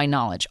not to my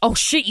knowledge. Oh,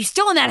 shit, you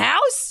still in that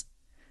house?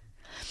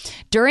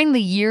 During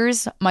the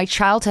years my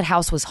childhood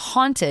house was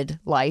haunted,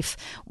 life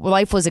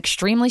was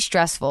extremely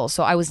stressful,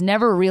 so I was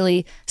never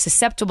really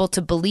susceptible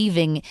to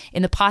believing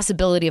in the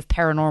possibility of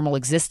paranormal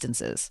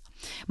existences.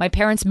 My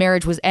parents'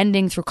 marriage was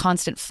ending through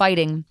constant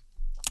fighting,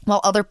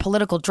 while other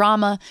political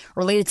drama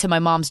related to my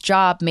mom's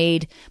job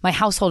made my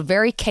household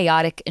very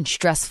chaotic and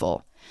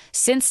stressful.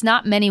 Since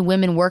not many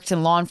women worked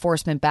in law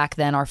enforcement back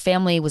then, our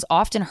family was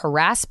often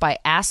harassed by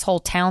asshole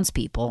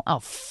townspeople. Oh,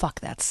 fuck,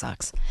 that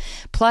sucks.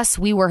 Plus,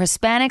 we were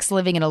Hispanics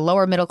living in a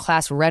lower middle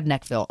class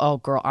redneckville. Oh,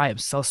 girl, I am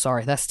so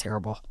sorry. That's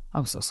terrible.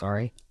 I'm so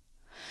sorry.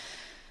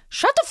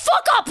 Shut the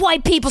fuck up,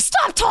 white people.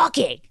 Stop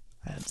talking.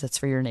 That's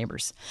for your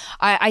neighbors.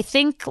 I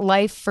think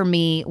life for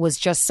me was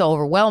just so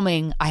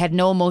overwhelming. I had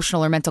no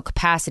emotional or mental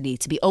capacity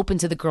to be open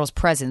to the girl's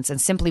presence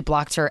and simply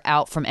blocked her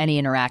out from any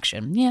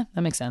interaction. Yeah,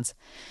 that makes sense.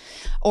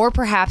 Or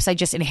perhaps I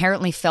just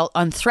inherently felt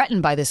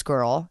unthreatened by this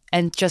girl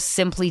and just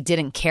simply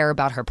didn't care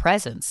about her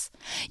presence.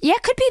 Yeah,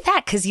 it could be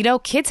that because,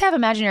 kids have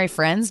imaginary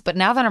friends. But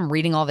now that I'm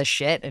reading all this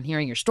shit and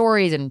hearing your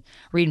stories and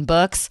reading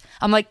books,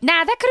 I'm like,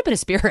 nah, that could have been a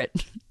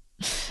spirit.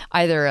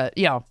 Either,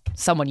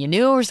 someone you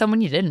knew or someone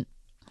you didn't.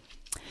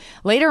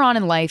 Later on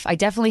in life, I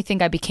definitely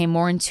think I became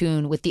more in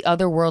tune with the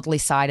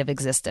otherworldly side of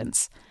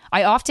existence.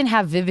 I often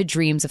have vivid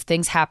dreams of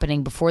things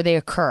happening before they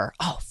occur.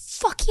 Oh,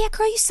 fuck yeah,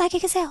 girl, you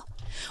psychic as hell.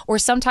 Or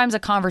sometimes a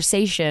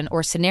conversation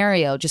or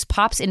scenario just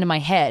pops into my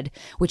head,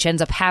 which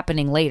ends up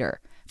happening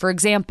later. For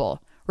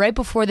example, right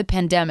before the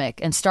pandemic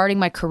and starting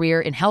my career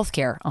in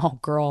healthcare. Oh,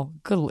 girl,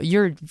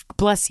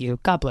 bless you.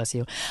 God bless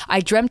you.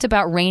 I dreamt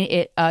about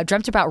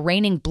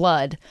raining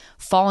blood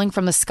falling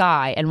from the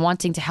sky and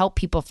wanting to help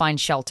people find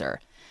shelter.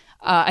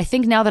 I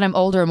think now that I'm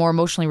older and more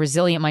emotionally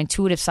resilient, my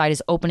intuitive side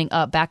is opening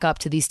up, back up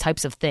to these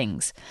types of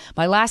things.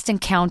 My last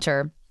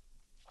encounter,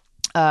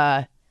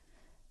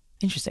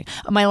 interesting.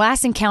 My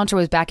last encounter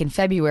was back in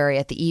February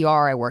at the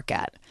ER I work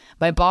at.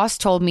 My boss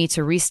told me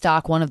to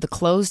restock one of the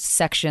closed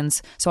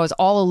sections, so I was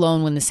all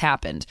alone when this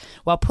happened.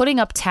 While putting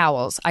up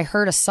towels, I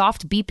heard a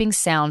soft beeping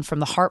sound from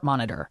the heart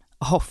monitor.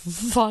 Oh,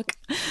 fuck.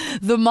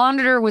 The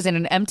monitor was in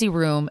an empty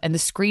room, and the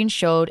screen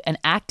showed an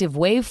active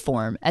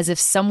waveform as if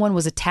someone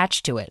was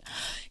attached to it.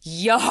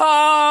 Yo!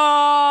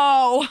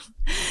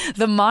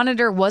 The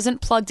monitor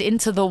wasn't plugged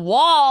into the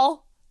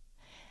wall,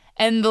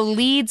 and the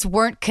leads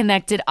weren't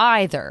connected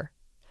either.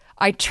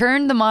 I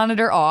turned the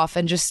monitor off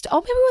and just,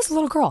 maybe it was a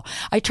little girl.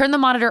 I turned the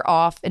monitor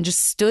off and just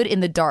stood in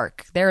the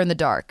dark, there in the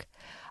dark.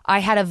 I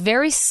had a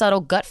very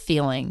subtle gut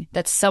feeling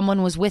that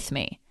someone was with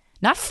me.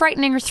 Not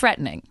frightening or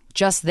threatening,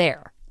 just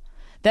there.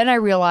 Then I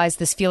realized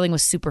this feeling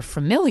was super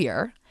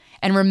familiar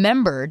and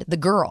remembered the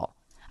girl.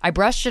 I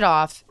brushed it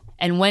off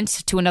and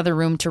went to another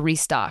room to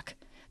restock.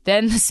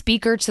 Then the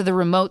speaker to the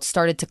remote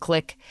started to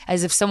click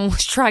as if someone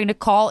was trying to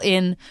call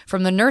in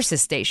from the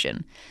nurse's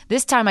station.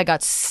 This time I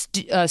got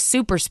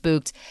super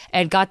spooked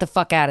and got the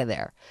fuck out of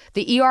there.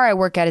 The ER I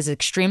work at is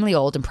extremely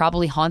old and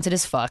probably haunted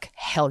as fuck.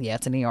 Hell yeah,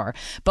 it's an ER.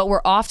 But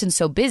we're often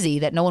so busy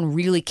that no one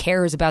really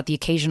cares about the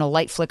occasional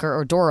light flicker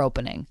or door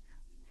opening.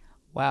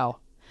 Wow.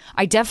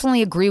 I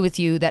definitely agree with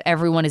you that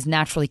everyone is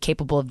naturally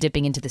capable of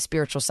dipping into the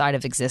spiritual side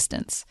of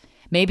existence.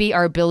 Maybe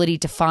our ability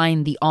to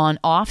find the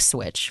on-off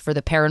switch for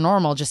the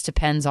paranormal just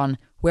depends on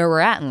where we're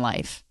at in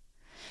life.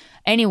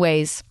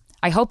 Anyways,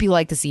 I hope you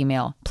like this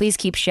email. Please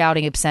keep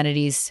shouting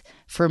obscenities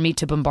for me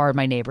to bombard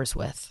my neighbors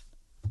with.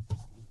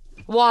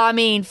 Well, I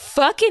mean,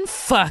 fucking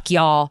fuck,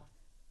 y'all.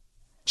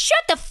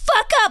 Shut the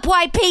fuck up,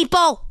 white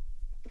people.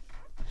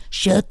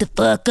 Shut the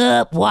fuck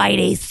up,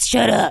 whiteys.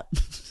 Shut up.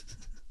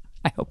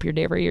 I hope your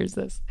neighbor hears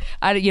this.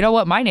 You know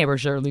what? My neighbor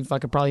surely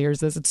fucking probably hears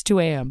this. It's 2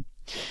 a.m.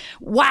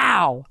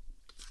 Wow.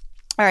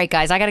 All right,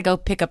 guys, I got to go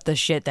pick up the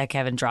shit that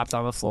Kevin dropped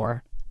on the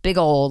floor. Big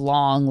old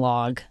long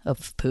log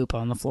of poop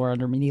on the floor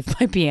underneath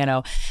my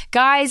piano.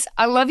 Guys,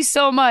 I love you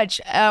so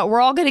much.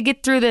 We're all going to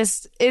get through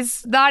this.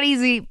 It's not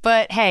easy,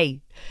 but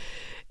hey,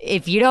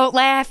 if you don't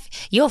laugh,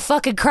 you'll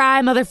fucking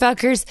cry,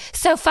 motherfuckers.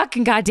 So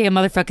fucking goddamn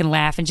motherfucking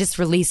laugh and just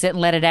release it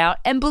and let it out.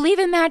 And believe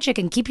in magic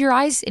and keep your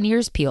eyes and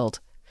ears peeled.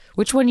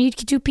 Which one you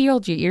do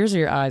peeled, your ears or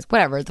your eyes?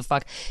 Whatever the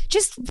fuck.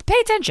 Just pay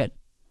attention.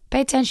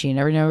 Pay attention. You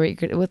never know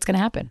what's going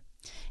to happen.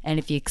 And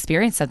if you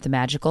experience something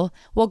magical,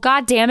 well,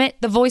 God damn it,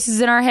 the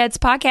Voices in Our Heads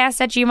podcast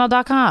at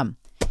gmail.com.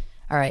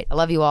 All right. I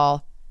love you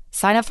all.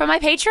 Sign up for my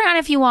Patreon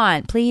if you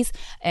want, please.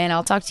 And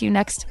I'll talk to you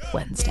next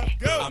Wednesday.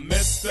 I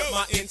messed up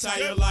my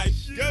entire life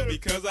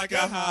because I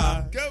got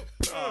high.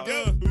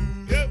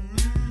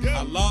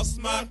 I lost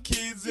my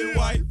kids and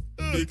wife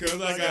because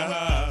I got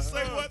high.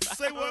 Say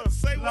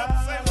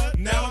what?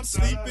 Now I'm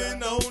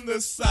sleeping on the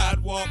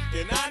sidewalk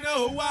and I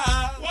know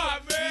why. Why,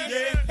 man?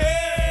 Yeah,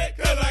 hey,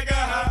 cause I got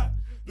high.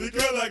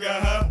 Because I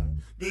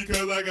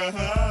got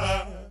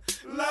high.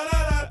 La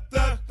la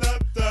da da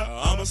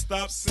da. I'ma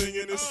stop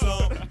singing this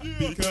song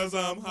because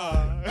I'm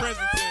high.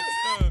 Present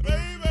tense,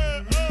 baby.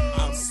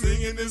 I'm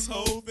singing this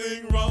whole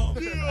thing wrong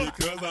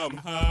because I'm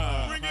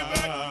high. Bring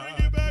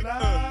it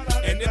back.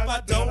 And if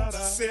I don't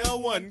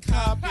sell one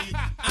copy,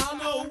 I don't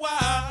know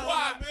why.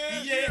 Why,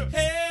 man? Yeah,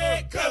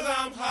 hey, cause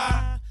I'm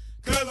high.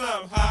 Cause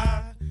I'm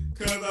high.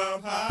 Cause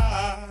I'm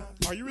high.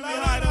 Are you really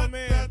high though,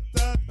 man?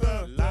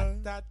 La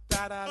da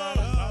da da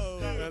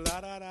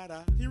da da.